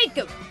 Jasper,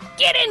 Jacob,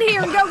 get in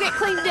here and go get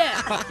cleaned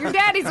up. Your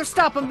daddies are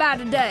stopping by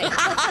today.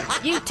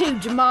 You too,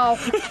 Jamal.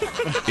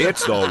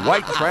 It's the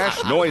White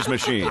Trash Noise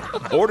Machine.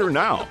 Order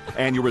now,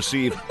 and you'll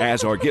receive,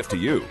 as our gift to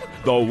you,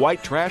 the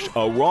White Trash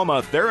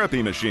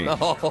Aromatherapy Machine.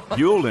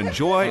 You'll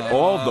enjoy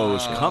all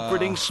those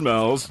comforting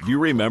smells you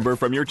remember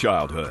from your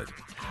childhood.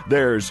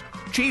 There's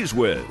Cheese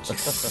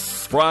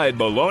Whiz, fried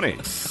bologna,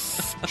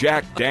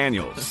 Jack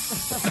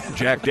Daniels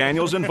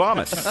and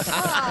vomit,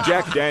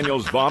 Jack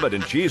Daniels vomit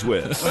and Cheese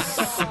Whiz,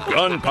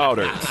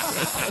 gunpowder,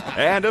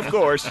 and of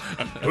course,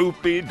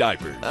 poopy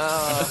diapers.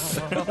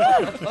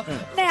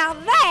 Now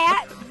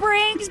that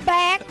brings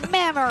back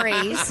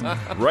memories.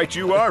 Right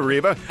you are,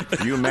 Reba.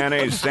 You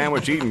mayonnaise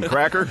sandwich eating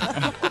cracker.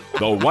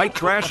 The White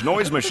Trash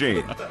Noise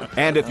Machine.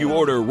 And if you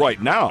order right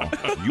now,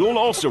 you'll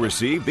also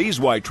receive these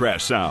white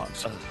trash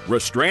sounds.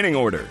 Restraining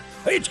order.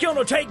 It's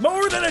gonna take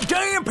more than a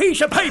damn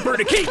piece of paper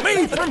to keep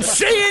me from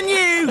seeing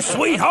you,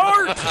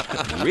 sweetheart.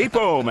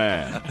 Repo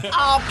Man.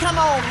 Oh, come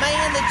on,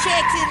 man. The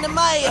check's in the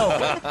mail.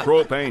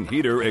 Propane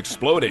heater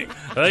exploding.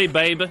 Hey,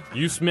 baby,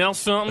 you smell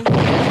something?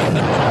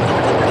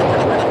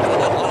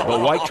 The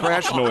White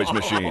Trash Noise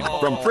Machine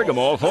from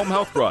Frigamall Home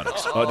Health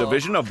Products, a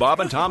division of Bob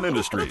and Tom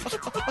Industries.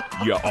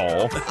 You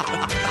all.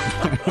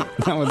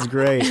 That one's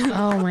great.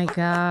 Oh, my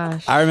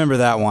gosh. I remember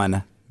that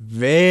one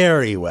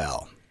very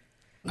well.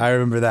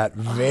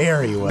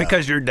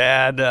 Because your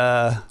dad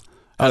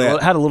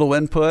had a little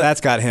input.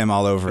 That's got him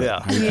all over it.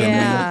 Yeah. Are you kidding me?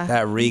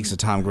 That reeks of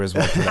Tom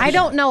Griswold. I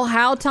don't know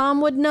how Tom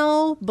would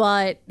know,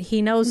 but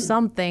he knows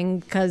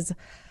something because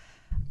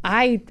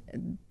I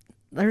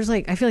feel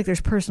like there's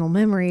personal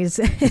memories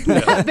in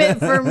that bit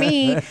for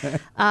me.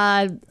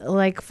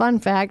 Like, fun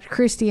fact,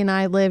 Christy and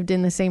I lived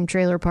in the same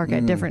trailer park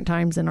at different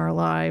times in our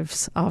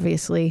lives,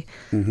 obviously.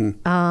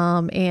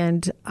 Mm-hmm.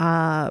 And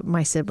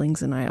my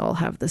siblings and I all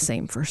have the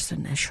same first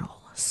initial.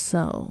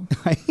 So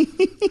I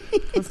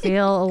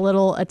feel a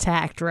little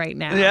attacked right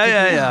now.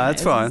 Yeah,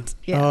 that's fine.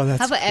 Yeah. Oh, that's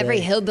How about every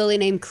hillbilly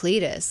named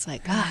Cletus?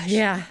 Like, gosh.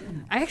 Yeah.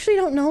 I actually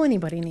don't know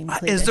anybody named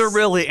Cletus. Is there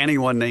really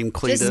anyone named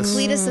Cletus? Just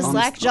Cletus the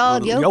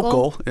slack-jawed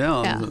yokel.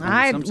 Yeah.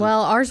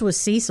 Ours was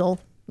Cecil.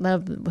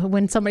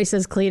 When somebody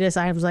says Cletus,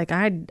 I was like,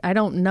 I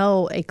don't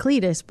know a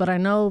Cletus, but I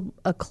know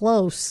a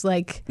close.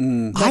 Like,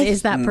 that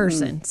is that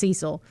person,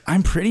 Cecil.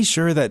 I'm pretty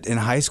sure that in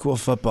high school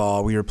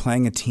football, we were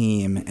playing a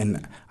team,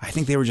 and I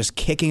think they were just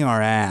kicking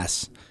our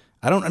ass.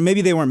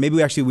 Maybe they weren't.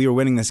 Maybe we were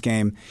winning this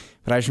game.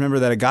 But I just remember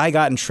that a guy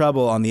got in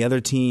trouble on the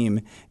other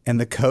team, and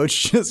the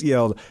coach just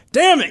yelled,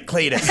 "Damn it,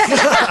 Cletus!"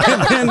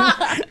 And then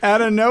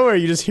out of nowhere,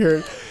 you just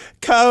hear,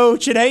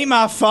 "Coach, it ain't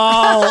my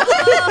fault."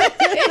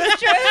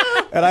 It's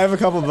true. And I have a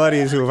couple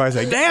buddies who, if I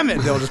say, "Damn it,"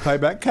 they'll just pipe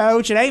back,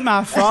 "Coach, it ain't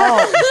my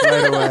fault." Just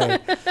right away.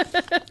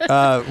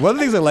 One of the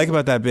things I like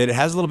about that bit, it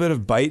has a little bit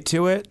of bite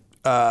to it.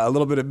 A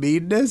little bit of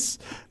meanness,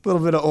 a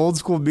little bit of old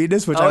school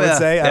meanness, which I would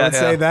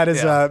say that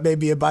is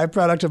maybe a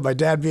byproduct of my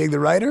dad being the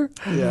writer.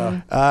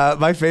 Yeah.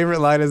 My favorite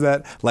line is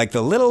that, like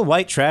the little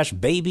white trash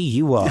baby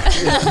you are.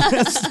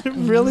 Just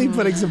really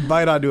putting some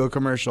bite onto a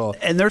commercial.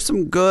 And there's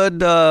some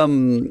good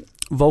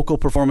vocal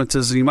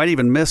performances. You might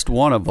even missed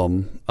one of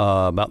them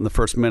about in the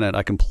first minute.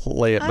 I can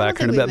play it back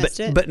here in a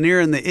bit. But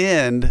near in the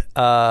end,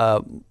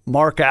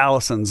 Mark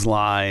Allison's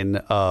line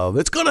of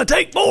 "It's going to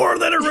take more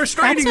than a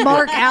restraining." That's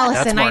Mark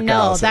Allison. Mark I know.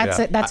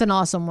 Allison, That's an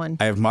awesome one.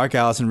 I have Mark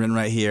Allison written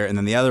right here, and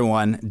then the other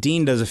one,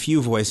 Dean does a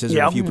few voices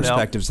or a few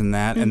perspectives in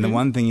that. And the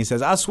one thing he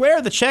says, "I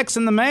swear the check's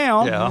in the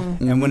mail." Yeah.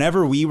 And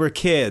whenever we were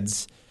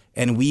kids,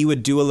 and we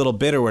would do a little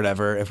bit or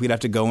whatever, if we'd have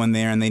to go in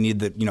there and they need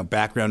the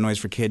background noise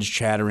for kids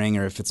chattering,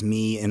 or if it's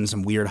me in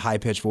some weird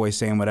high-pitched voice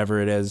saying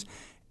whatever it is,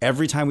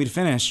 every time we'd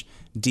finish,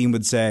 Dean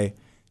would say,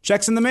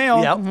 "Check's in the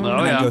mail." Yep. And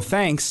I'd go,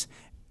 "Thanks."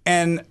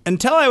 And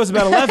until I was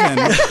about 11,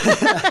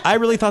 I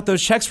really thought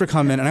those checks were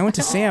coming. And I went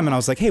to Sam and I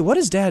was like, "Hey, what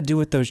does Dad do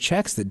with those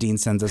checks that Dean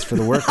sends us for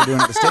the work we're doing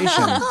at the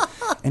station?"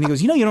 And he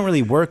goes, "You know, you don't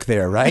really work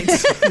there, right?"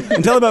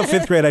 Until about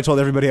 5th grade, I told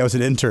everybody I was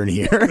an intern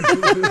here.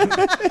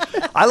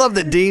 I love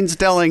that Dean's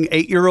telling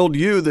 8-year-old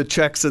you the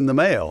check's in the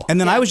mail. And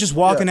then I was just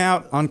walking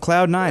out on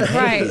cloud 9.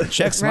 Hey, Right.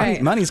 checks,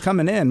 Right. money's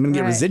coming in. I'm going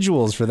to get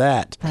residuals for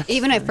that.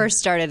 Even when I first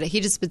started,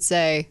 he just would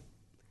say,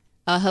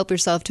 "Help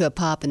yourself to a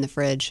pop in the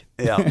fridge."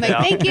 Yeah. I'm like,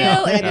 "Thank you."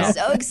 And I'd be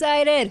so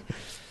excited.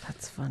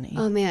 That's funny.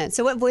 Oh, man.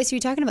 So what voice are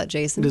you talking about,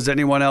 Jason? Does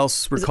anyone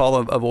else recall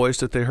a voice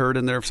that they heard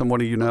in there from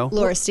somebody you know?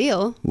 Laura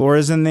Steele.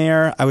 Laura's in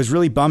there. I was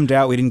really bummed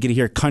out we didn't get to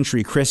hear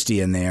Country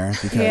Christy in there.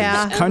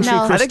 Because Country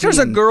Christy. I think there's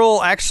a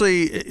girl,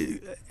 actually,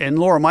 and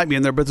Laura might be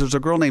in there, but there's a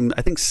girl named,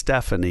 I think,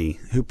 Stephanie,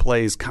 who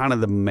plays kind of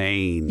the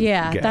main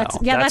gal.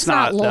 That's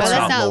not Laura.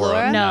 That's not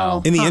Laura.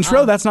 No. In the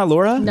intro, that's not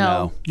Laura?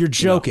 No. You're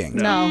joking.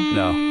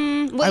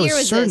 No. What I year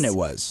was certain this? it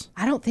was.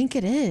 I don't think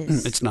it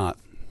is. It's not.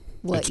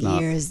 What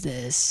year is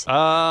this? Wait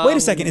a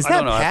second. Is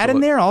that Pat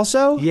in there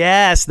also?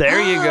 Yes,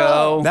 there you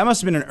go. That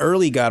must have been an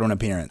early Godwin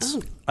appearance.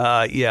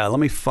 Yeah, let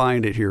me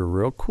find it here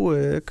real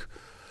quick.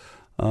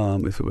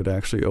 If it would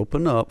actually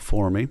open up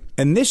for me.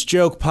 And this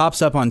joke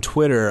pops up on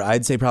Twitter,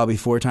 I'd say probably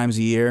 4 times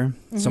a year.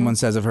 Mm-hmm. Someone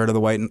says, I've heard of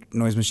the white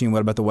noise machine.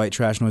 What about the white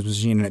trash noise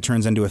machine? And it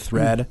turns into a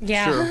thread.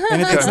 Yeah. Sure.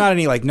 And it's not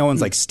any, no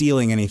one's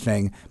stealing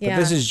anything. But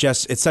this is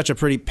just, it's such a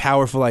pretty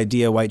powerful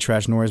idea, white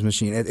trash noise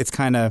machine. It's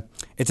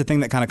a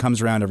thing that kind of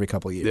comes around every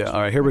couple of years. Yeah, all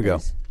right, here we go.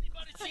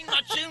 Seen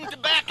my chewing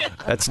tobacco?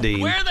 That's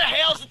Dean. Where the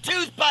hell's the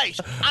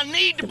toothpaste? I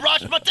need to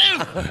brush my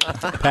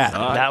tooth. Pat.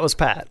 That was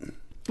Pat.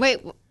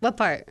 Wait, what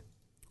part?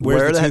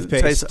 Where's the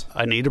toothpaste?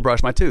 I need to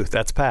brush my tooth.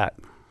 That's Pat.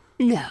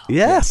 No.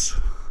 Yes.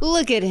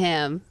 Look at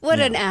him. What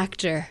an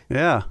actor.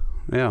 Yeah.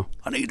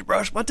 I need to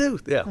brush my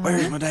tooth. Yeah.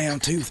 Where's my damn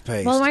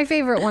toothpaste? Well, my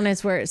favorite one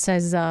is where it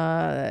says,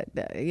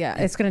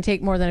 it's going to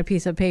take more than a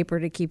piece of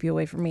paper to keep you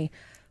away from me.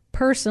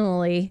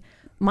 Personally,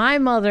 my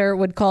mother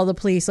would call the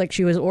police like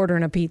she was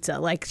ordering a pizza.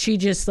 She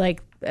just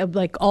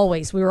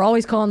always. We were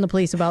always calling the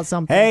police about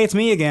something. Hey, it's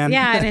me again.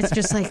 Yeah, and it's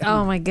just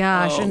oh my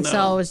gosh.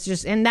 So it's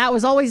just, and that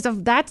was always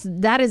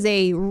that is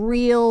a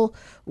real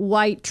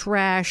white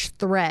trash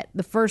threat.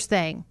 The first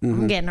thing,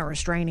 I'm getting a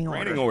restraining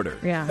order.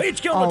 Yeah. It's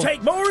going to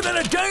take more than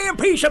a damn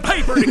piece of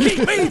paper to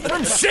keep me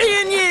from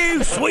seeing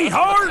you,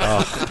 sweetheart.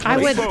 I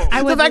would.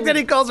 The fact that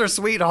he calls her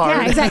sweetheart.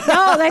 Yeah,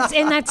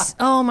 exactly. That's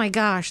oh my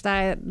gosh.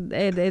 That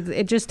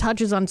it just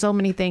touches on so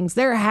many things.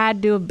 There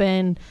had to have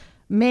been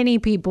many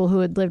people who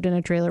had lived in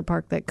a trailer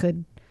park that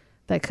could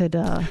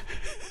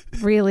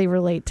really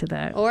relate to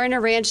that. Or in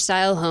a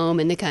ranch-style home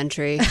in the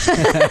country.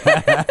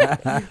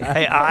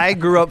 Hey, I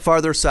grew up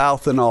farther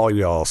south than all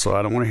y'all, so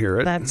I don't want to hear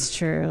it. That's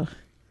true.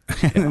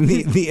 And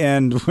the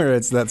end where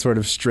it's that sort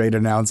of straight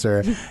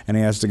announcer and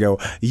he has to go,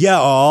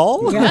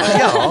 y'all.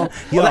 Y'all.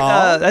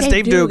 That's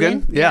Dave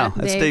Dugan. Yeah,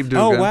 that's Dave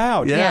Dugan. Oh,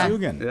 wow. Yeah. Dave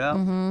Dugan. Yeah.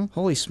 Mm-hmm.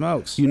 Holy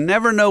smokes. You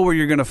never know where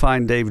you're going to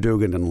find Dave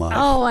Dugan in life.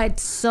 Oh,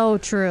 it's so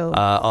true.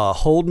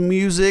 Hold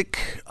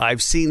Music.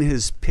 I've seen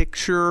his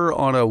picture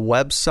on a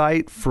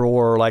website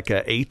for a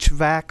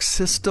HVAC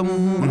system.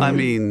 Mm-hmm. I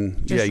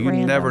mean, Just you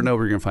random. never know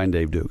where you're going to find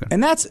Dave Dugan.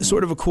 And that's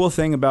sort of a cool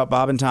thing about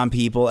Bob and Tom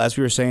People. As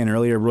we were saying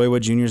earlier, Roy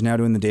Wood Jr. is now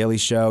doing The Daily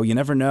Show. You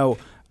never know.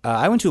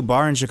 I went to a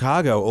bar in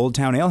Chicago, Old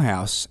Town Ale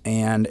House,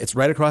 and it's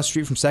right across the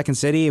street from Second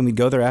City, and we'd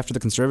go there after the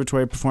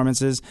conservatory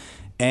performances,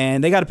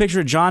 and they got a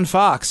picture of John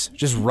Fox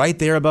just right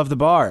there above the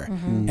bar.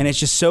 Mm-hmm. And it's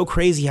just so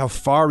crazy how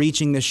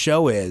far-reaching this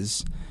show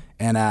is,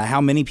 and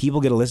how many people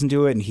get to listen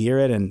to it and hear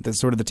it, and the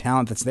sort of the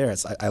talent that's there.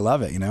 I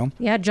love it,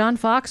 Yeah, John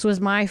Fox was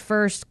my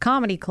first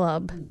comedy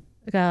club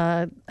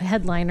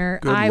headliner.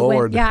 Good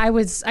Lord. I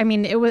was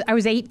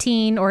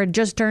 18 or had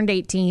just turned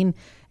 18,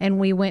 and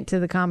we went to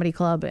the comedy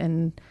club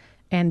and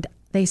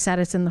they sat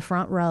us in the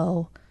front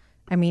row.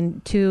 I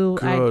mean, 18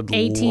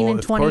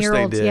 and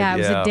 20-year-olds. Yeah, it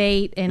was a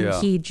date, and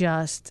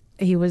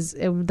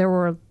there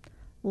were a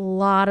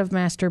lot of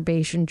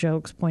masturbation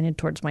jokes pointed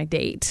towards my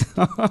date,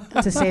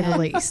 to say the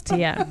least.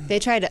 Yeah. They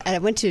tried. I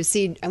went to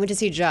see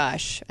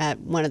Josh at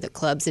one of the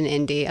clubs in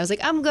Indy. I was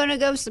like, I'm gonna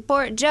go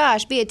support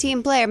Josh, be a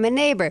team player, my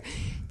neighbor.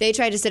 They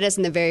tried to sit us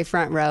in the very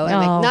front row. I'm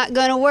like, not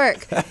gonna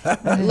work.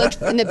 I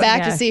looked in the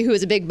back to see who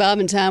was a big Bob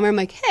and Tomer. I'm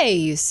like, hey,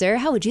 you sir,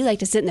 how would you like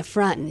to sit in the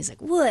front? And he's like,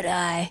 would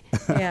I?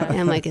 Yeah. And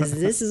I'm like,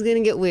 this is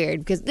gonna get weird,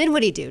 because then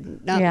what'd he do?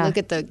 Look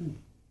at the,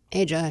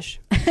 hey, Josh.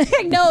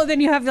 No,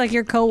 then you have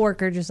your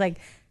coworker just like,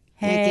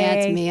 hey, yeah,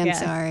 it's me. I'm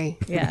sorry.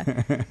 Yeah.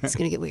 It's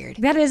going to get weird.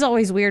 That is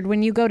always weird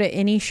when you go to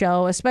any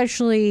show,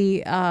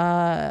 especially,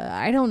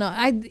 I don't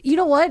know. You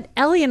know what?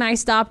 Ellie and I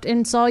stopped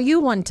and saw you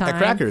one time. At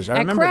Crackers. I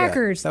remember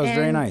Crackers. That was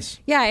very nice.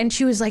 Yeah, and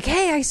she was like,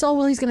 hey, I saw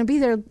Willie's going to be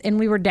there. And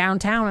we were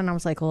downtown, and I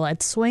was like, well,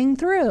 let's swing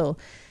through.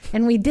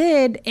 And we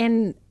did,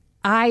 and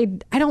I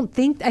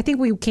think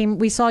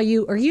we saw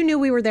you, or you knew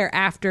we were there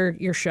after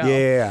your show.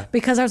 Yeah.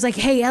 Because I was like,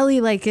 hey,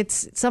 Ellie,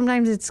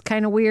 sometimes it's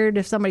kind of weird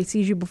if somebody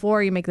sees you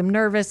before, you make them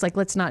nervous.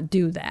 Let's not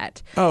do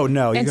that. Oh,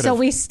 no. And so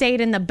we stayed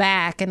in the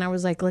back, and I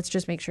was like, let's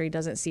just make sure he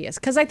doesn't see us.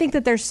 Because I think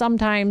that there's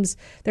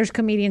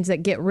comedians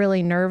that get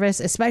really nervous,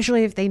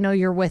 especially if they know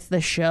you're with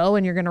the show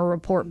and you're going to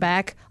report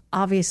back.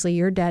 Obviously,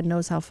 your dad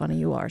knows how funny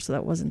you are, so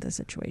that wasn't the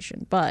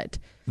situation. But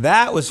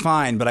that was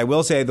fine. But I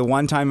will say the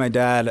one time my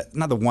dad,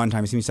 not the one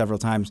time, he's seen me several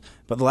times,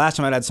 but the last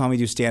time my dad saw me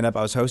do stand-up,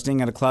 I was hosting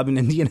at a club in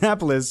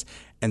Indianapolis,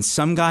 and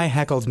some guy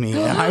heckled me,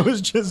 and I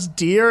was just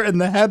deer in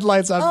the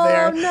headlights up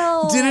there. Oh,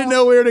 no. Didn't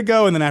know where to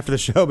go. And then after the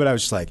show, but I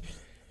was just like,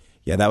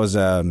 yeah, that was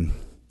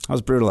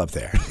brutal up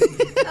there.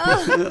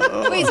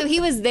 Wait, so he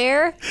was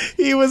there?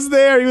 He was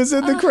there. He was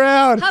in the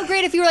crowd. How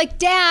great if you were like,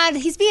 Dad,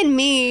 he's being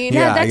mean.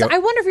 Yeah, I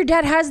wonder if your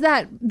dad has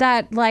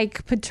that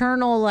like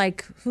paternal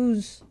like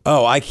who's.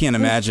 Oh, I can't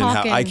imagine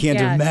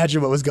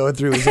imagine what was going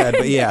through his head.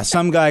 But yeah,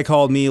 some guy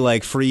called me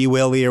like Free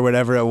Willy or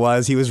whatever it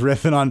was. He was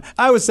riffing on.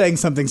 I was saying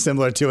something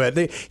similar to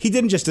it. He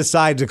didn't just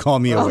decide to call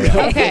me a whale.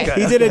 Okay.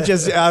 He didn't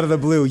just out of the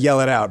blue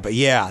yell it out. But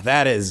yeah,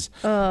 that is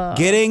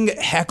getting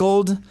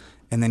heckled,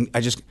 and then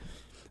I just.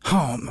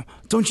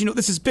 Don't you know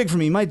this is big for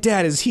me? My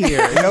dad is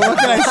here. You know, what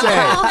can I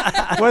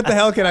say? What the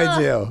hell can I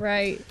do?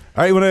 Right.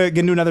 All right, you want to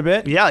get into another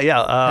bit?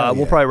 Yeah.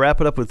 We'll probably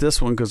wrap it up with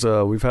this one because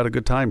we've had a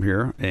good time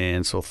here.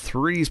 And so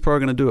 3 is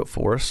probably going to do it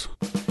for us.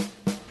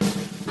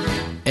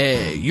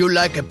 Hey, you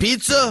like a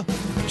pizza?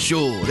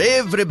 Sure,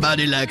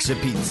 everybody likes a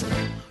pizza.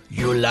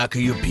 You like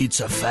your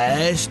pizza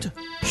fast?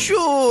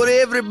 Sure,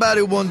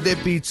 everybody wants their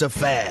pizza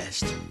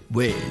fast.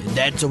 Well,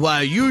 that's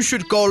why you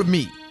should call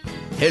me.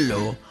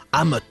 Hello,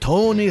 I'm a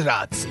Tony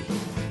Razzi.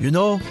 You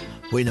know,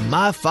 when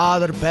my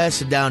father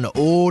passed down the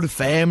old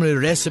family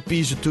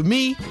recipes to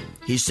me,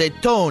 he said,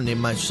 Tony,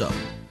 my son,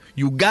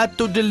 you got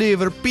to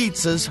deliver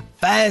pizzas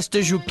fast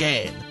as you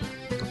can.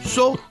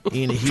 So,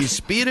 in his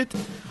spirit,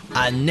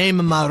 I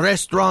named my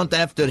restaurant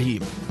after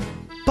him.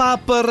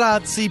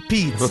 Paparazzi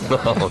Pizza.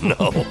 Oh, no.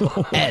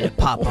 At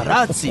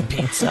Paparazzi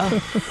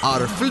Pizza,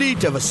 our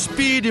fleet of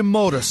speedy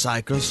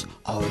motorcycles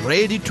are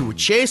ready to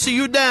chase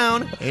you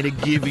down and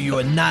give you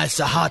a nice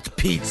hot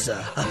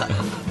pizza.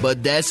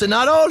 But that's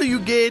not all you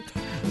get.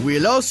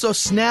 We'll also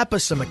snap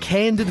some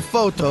candid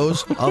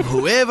photos of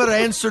whoever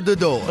answered the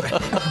door.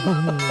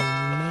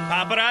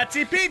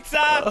 Paparazzi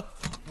Pizza!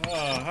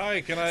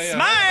 Hi, can I...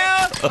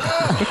 Smile! A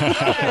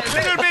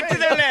little bit to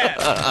the left.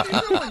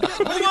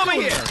 Move over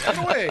here. Get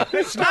away.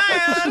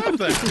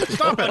 Smile!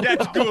 Stop it.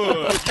 That's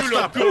good. You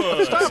look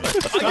good. Stop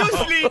it. Are you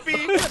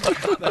sleepy?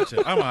 That's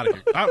it. I'm out of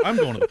here. I'm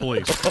going to the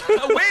police.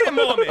 Wait a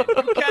moment.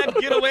 You can't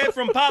get away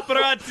from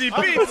Paparazzi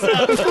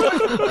Pizza.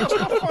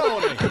 Stop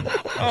following me.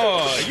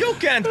 Oh, you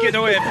can't get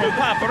away from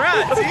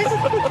paparazzi.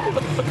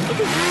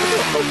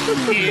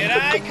 Here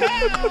I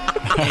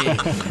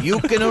come. You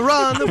can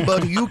run,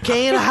 but you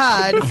can't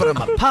hide from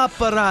a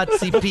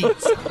paparazzi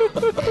pizza.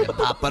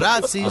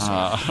 Paparazzis,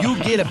 you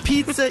get a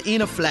pizza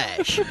in a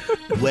flash,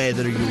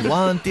 whether you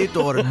want it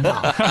or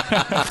not.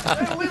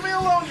 Hey, leave me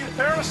alone, you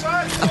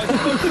parasite. You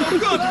look so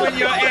good when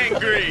you're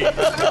angry.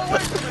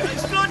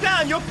 Slow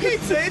down, your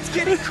pizza, it's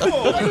getting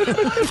cold.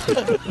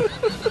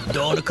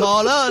 Don't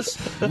call us,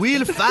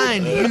 we'll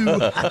find you.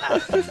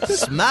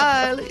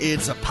 Smile,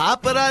 it's a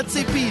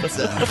paparazzi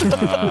pizza.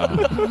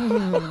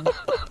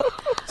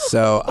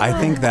 So I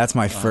think that's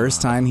my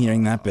first time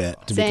hearing that bit,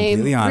 to be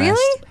completely honest.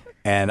 Really?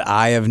 And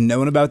I have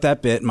known about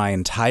that bit my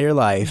entire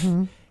life,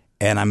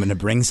 and I'm going to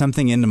bring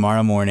something in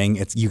tomorrow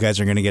morning. You guys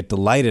are going to get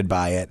delighted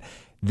by it.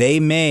 They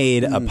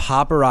made a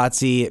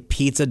paparazzi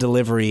pizza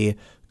delivery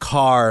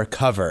car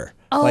cover.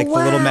 Oh, like the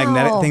little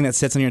magnetic thing that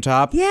sits on your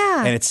top. Yeah.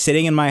 And it's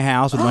sitting in my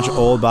house with a bunch of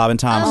old Bob and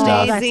Tom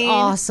stuff. That's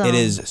awesome. It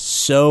is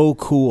so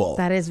cool.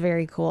 That is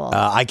very cool.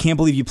 I can't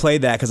believe you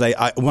played that because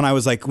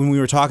when we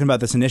were talking about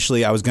this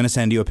initially, I was going to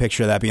send you a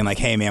picture of that being like,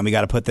 hey, man, we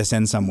got to put this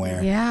in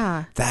somewhere.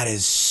 Yeah. That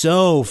is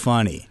so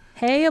funny.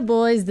 Hey,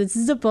 boys, this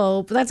is a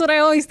Pope. That's what I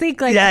always think.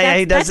 Like,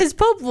 he does that's his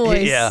Pope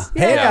voice. Yeah.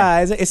 Hey,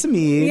 guys, it's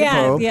me, the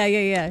Pope.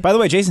 Yeah. By the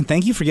way, Jason,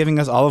 thank you for giving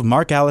us all of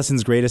Mark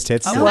Allison's greatest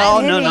hits. No.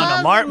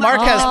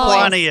 Mark has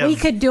plenty of... We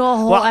could do a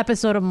whole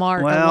episode of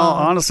Mark. Well,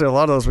 honestly, a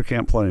lot of those we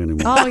can't play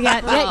anymore. Oh,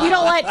 yeah. You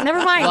know what?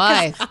 Never mind.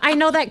 Why? I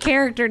know that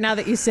character now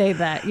that you say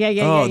that. Yeah.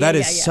 Oh, that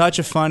is such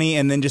a funny...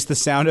 And then just the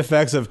sound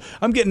effects of,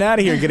 I'm getting out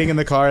of here, getting in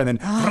the car, and then...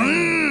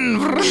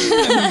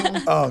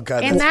 Oh,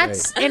 God,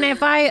 that's great. And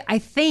if I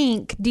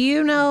think, do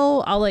you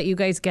know, I'll let you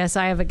guys guess,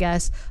 I have a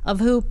guess of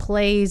who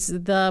plays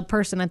the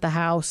person at the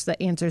house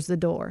that answers the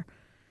door.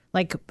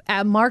 Like,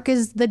 Mark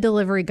is the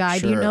delivery guy.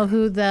 Sure. Do you know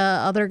who the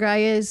other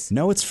guy is?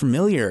 No, it's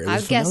familiar.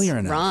 I guess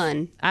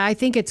Ron. I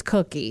think it's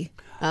Cookie.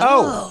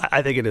 Oh.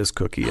 I think it is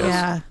Cookie, yes.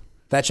 Yeah.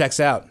 That checks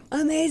out.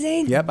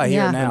 Amazing. Yep, I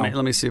hear it now.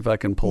 Let me see if I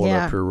can pull it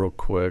up here real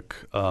quick.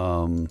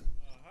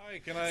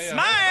 Can I,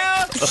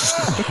 Smile!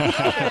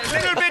 A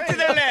little bit to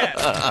the left.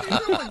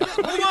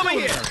 Move over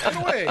here. Get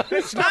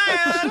away. Smile!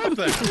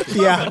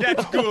 Yeah.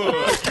 That's good.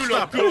 You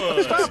look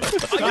good. Are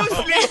you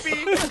sleepy?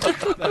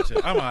 That's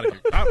it. I'm out of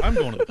here. I'm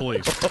going to the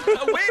police.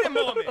 Wait a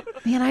moment.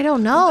 Man, I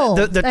don't know.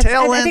 The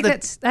tail end. I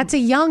think that's a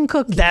young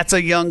Cookie. That's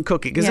a young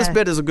Cookie because this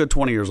bit is a good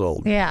 20 years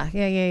old.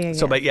 Yeah.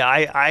 So, but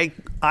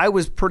I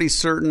was pretty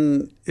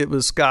certain it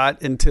was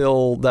Scott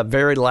until that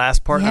very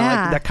last part.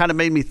 Yeah. And that kind of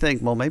made me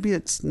think, well, maybe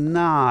it's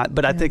not.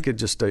 But I think it's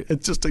just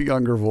a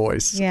younger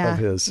voice of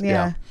his.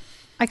 Yeah.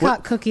 I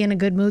caught Cookie in a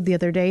good mood the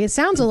other day. It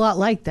sounds a lot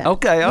like that.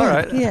 Okay, all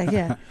right.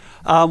 Yeah.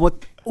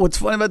 What's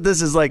funny about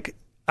this is like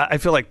I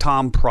feel like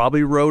Tom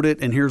probably wrote it,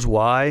 and here's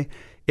why.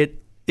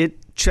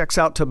 It checks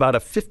out to about a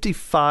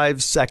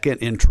 55-second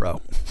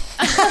intro.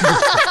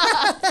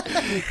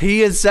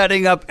 He is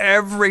setting up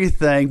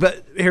everything.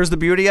 But here's the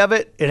beauty of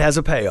it. It has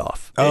a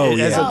payoff. It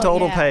has a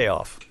total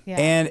payoff. Yeah.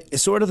 And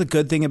sort of the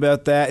good thing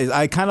about that is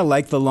I kind of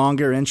like the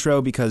longer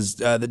intro because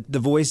the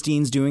voice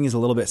Dean's doing is a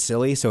little bit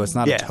silly, so it's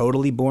not a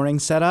totally boring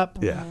setup.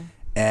 Yeah.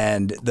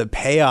 And the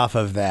payoff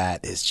of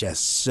that is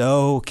just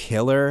so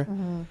killer.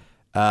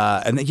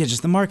 And then,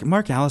 just the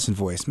Mark Allison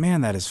voice,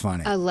 man, that is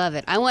funny. I love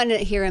it. I want to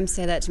hear him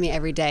say that to me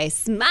every day.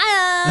 Smile.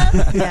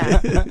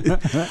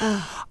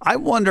 I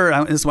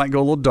wonder, this might go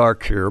a little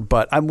dark here,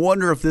 but I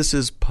wonder if this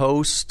is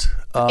post.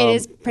 It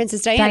is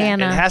Princess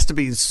Diana. It has to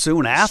be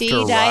soon after, She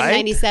died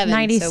in 97.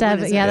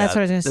 97. So yeah, that's what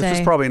I was going to say. This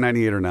was probably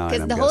 98 or 9.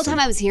 Because the whole time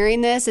I was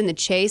hearing this and the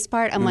chase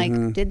part, I'm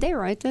like, did they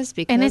write this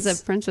because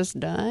of Princess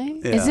Di?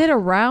 Yeah. Is it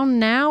around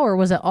now or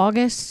was it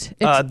August?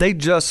 It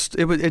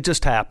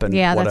just happened.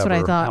 Yeah, that's what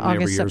I thought. How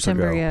many August, years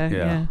September. ago.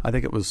 Yeah. I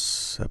think it was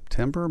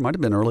September. Might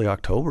have been early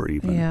October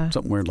even. Yeah.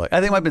 Something weird like.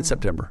 I think it might have been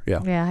September. Yeah.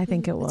 Yeah, I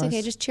think it was. It's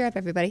okay. Just cheer up,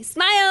 everybody.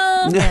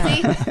 Smile. See?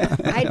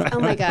 Oh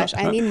my gosh,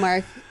 I need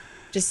Mark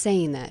just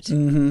saying that.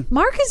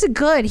 Mark is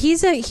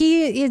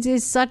he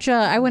is such a.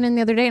 I went in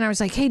the other day and I was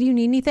like, hey, do you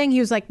need anything? He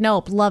was like,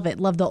 nope, love it,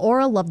 love the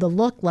aura, love the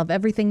look, love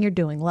everything you're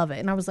doing, love it.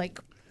 And I was like,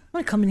 I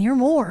want to come in here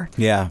more.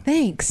 Yeah.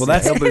 Thanks. Well,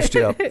 that's He'll boost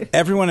you up.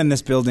 Everyone in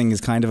this building is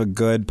kind of a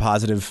good,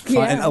 positive, fun.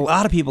 Yeah. And a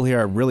lot of people here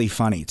are really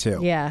funny too.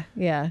 Yeah.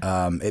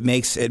 It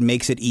makes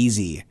it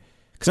easy.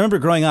 Because I remember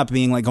growing up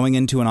being like going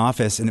into an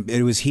office and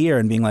it was here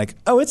and being like,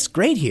 oh, it's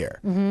great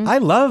here. I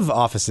love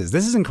offices.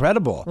 This is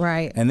incredible.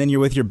 Right. And then you're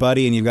with your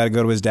buddy and you've got to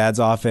go to his dad's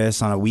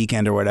office on a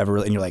weekend or whatever.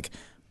 And you're like,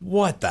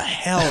 what the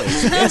hell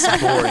is this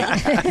boring?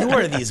 Who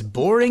are these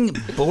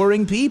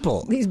boring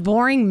people? These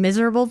boring,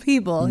 miserable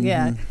people.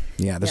 Yeah.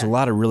 Yeah, there's a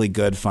lot of really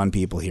good, fun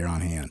people here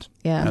on hand.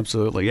 Yeah,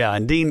 absolutely. Yeah,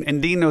 and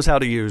Dean knows how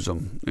to use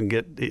them and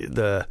get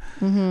the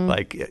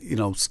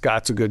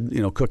Scott's a good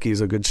Cookie's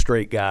a good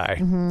straight guy.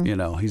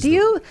 He's.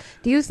 Do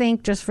you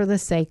think, just for the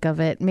sake of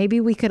it,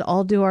 maybe we could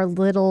all do our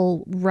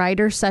little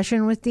writer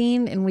session with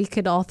Dean and we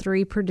could all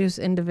three produce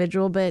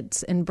individual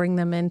bits and bring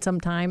them in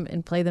sometime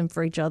and play them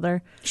for each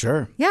other?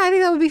 Sure. Yeah, I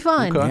think that would be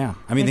fun. Okay. Yeah,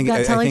 I mean,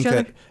 I think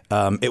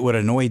that it would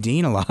annoy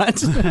Dean a lot.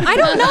 I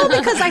don't know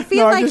because I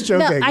feel I'm just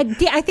joking.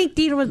 I think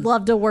Dean would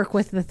love to work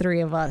with the three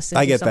of us. And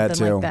I do get that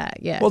something too. Like that.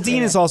 Yeah. Well,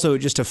 Dean is also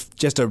just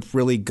a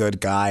really good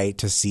guy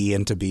to see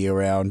and to be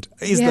around.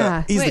 He's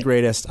the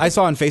greatest. I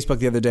saw on Facebook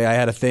the other day. I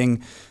had a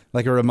thing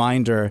like a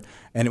reminder,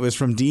 and it was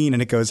from Dean,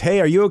 and it goes, "Hey,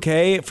 are you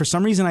okay? For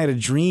some reason, I had a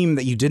dream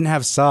that you didn't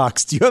have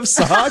socks. Do you have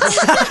socks?"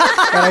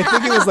 And I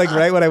think it was like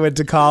right when I went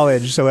to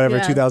college, so whatever,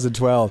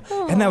 2012.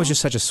 Aww. And that was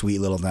just such a sweet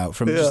little note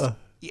from. Just,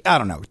 I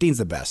don't know. Dean's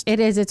the best. It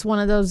is. It's one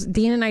of those.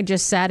 Dean and I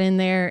just sat in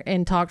there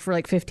and talked for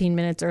like 15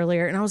 minutes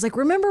earlier. And I was like,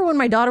 remember when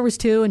my daughter was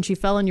 2 and she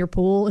fell in your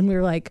pool? And we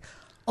were like,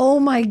 oh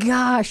my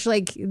gosh,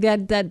 like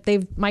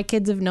my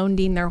kids have known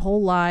Dean their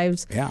whole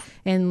lives. Yeah.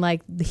 And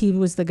like he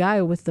was the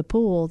guy with the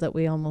pool that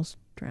we almost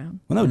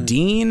drowned. Well, no,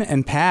 Dean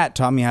and Pat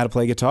taught me how to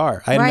play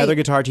guitar. I had another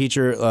guitar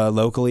teacher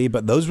locally,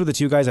 but those were the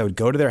two guys I would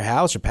go to their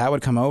house or Pat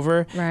would come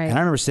over. Right. And I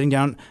remember sitting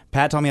down,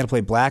 Pat taught me how to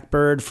play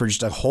Blackbird for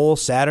just a whole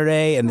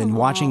Saturday and then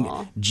watching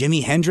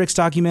Jimi Hendrix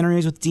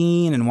documentaries with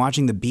Dean and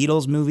watching the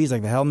Beatles movies,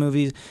 like the Hell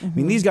movies. I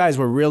mean, these guys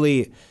were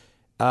really...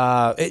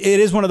 it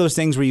is one of those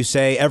things where you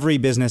say, every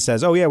business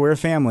says, oh yeah, we're a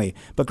family.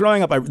 But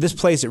growing up, this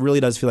place, it really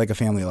does feel like a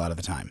family a lot of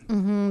the time.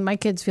 Mm-hmm. My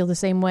kids feel the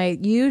same way.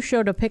 You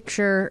showed a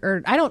picture,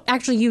 or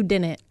you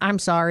didn't. I'm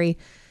sorry.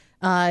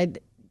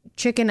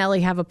 Chick and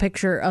Ellie have a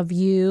picture of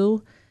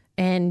you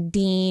and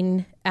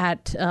Dean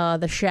at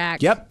the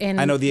shack. Yep, and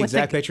I know the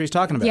exact picture he's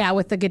talking about. Yeah,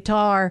 with the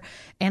guitar.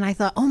 And I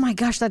thought, oh my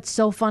gosh, that's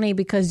so funny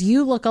because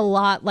you look a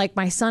lot like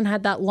my son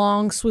had that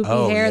long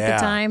swoopy hair at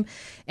the time.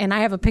 And I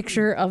have a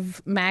picture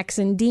of Max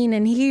and Dean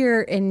in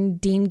here and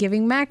Dean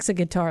giving Max a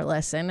guitar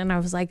lesson. And I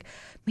was like,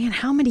 man,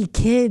 how many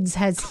kids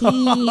has he?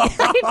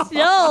 I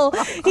know.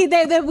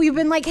 That we've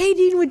been like, hey,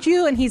 Dean, would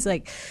you? And he's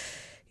like,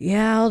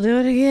 yeah, I'll do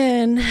it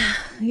again.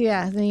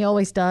 Yeah, and he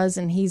always does,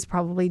 and he's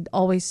probably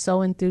always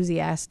so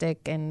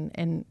enthusiastic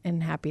and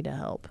happy to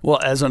help. Well,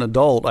 as an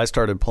adult, I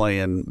started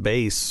playing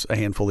bass a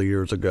handful of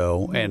years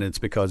ago, and it's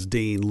because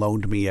Dean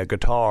loaned me a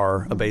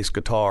guitar, a bass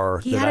guitar.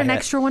 He had an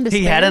extra one to spare?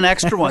 He had an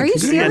extra one. Are you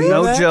serious?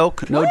 No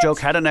joke. No joke.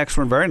 Had an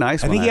extra one. Very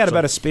nice I think he had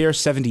about a spare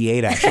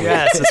 78, actually.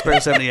 Yes, a spare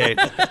 78.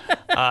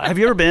 Have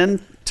you ever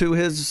been to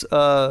his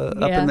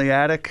up in the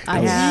attic?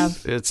 I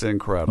have. It's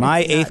incredible.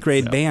 My 8th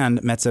grade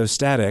band, Mezzo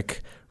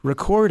Static,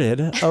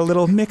 recorded a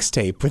little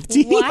mixtape with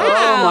Dean. Wow.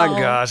 Oh my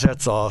gosh,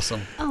 that's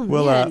awesome. Oh,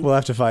 we'll man.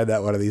 have to find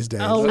that one of these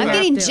days. I'm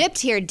getting gypped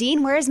here.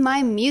 Dean, where's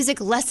my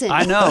music lesson?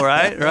 I know,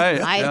 right?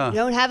 I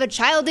don't have a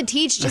child to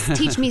teach. Just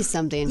teach me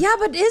something. Yeah,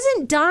 but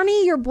isn't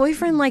Donnie, your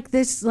boyfriend, like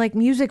this like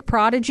music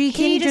prodigy?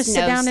 Can He you just sit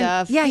knows down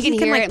stuff. and he can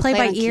hear like it and play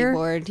by on ear?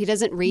 Keyboard. He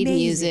doesn't read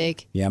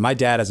music. Yeah, my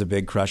dad has a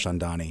big crush on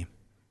Donnie.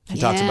 He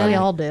talks Yeah. about We it.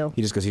 all do.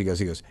 He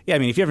goes. Yeah, I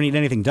mean, if you ever need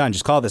anything done,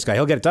 just call this guy.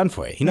 He'll get it done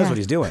for you. He knows what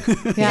he's doing.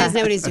 He does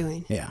know what he's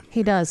doing. Yeah.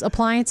 He does.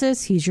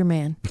 Appliances, he's your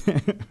man.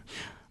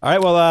 All right,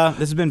 well,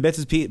 this has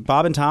been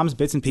Bob and Tom's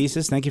Bits and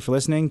Pieces. Thank you for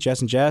listening. Jess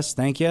and Jess,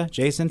 thank you.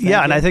 Jason, thank you.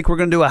 And I think we're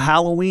going to do a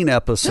Halloween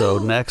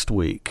episode next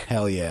week.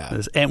 Hell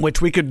yeah. And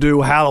which we could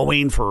do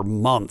Halloween for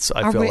months,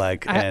 I feel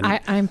like. And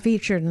I'm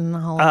featured in the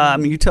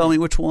Halloween. you tell me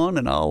which one,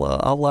 and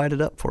I'll light it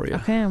up for you.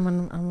 Okay, I'm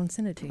gonna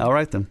send it to you. All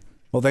right, then.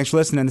 Well, thanks for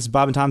listening. This is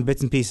Bob and Tom's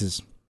Bits and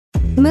Pieces.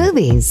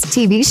 Movies,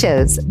 TV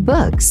shows,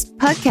 books,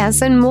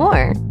 podcasts, and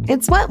more.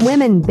 It's What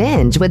Women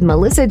Binge with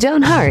Melissa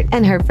Joan Hart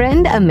and her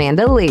friend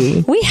Amanda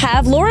Lee. We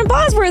have Lauren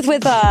Bosworth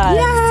with us.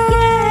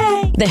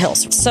 Yay! The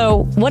Hills.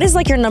 So what is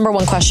like your number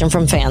one question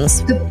from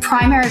fans? The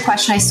primary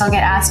question I still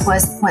get asked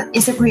was, "What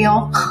is it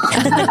real?"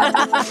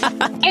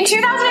 In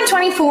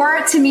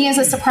 2024, to me, is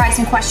a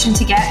surprising question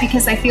to get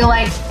because I feel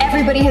like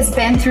everybody has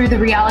been through the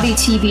reality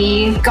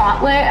TV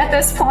gauntlet at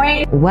this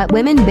point. What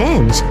Women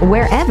Binge,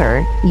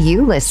 wherever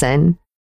you listen.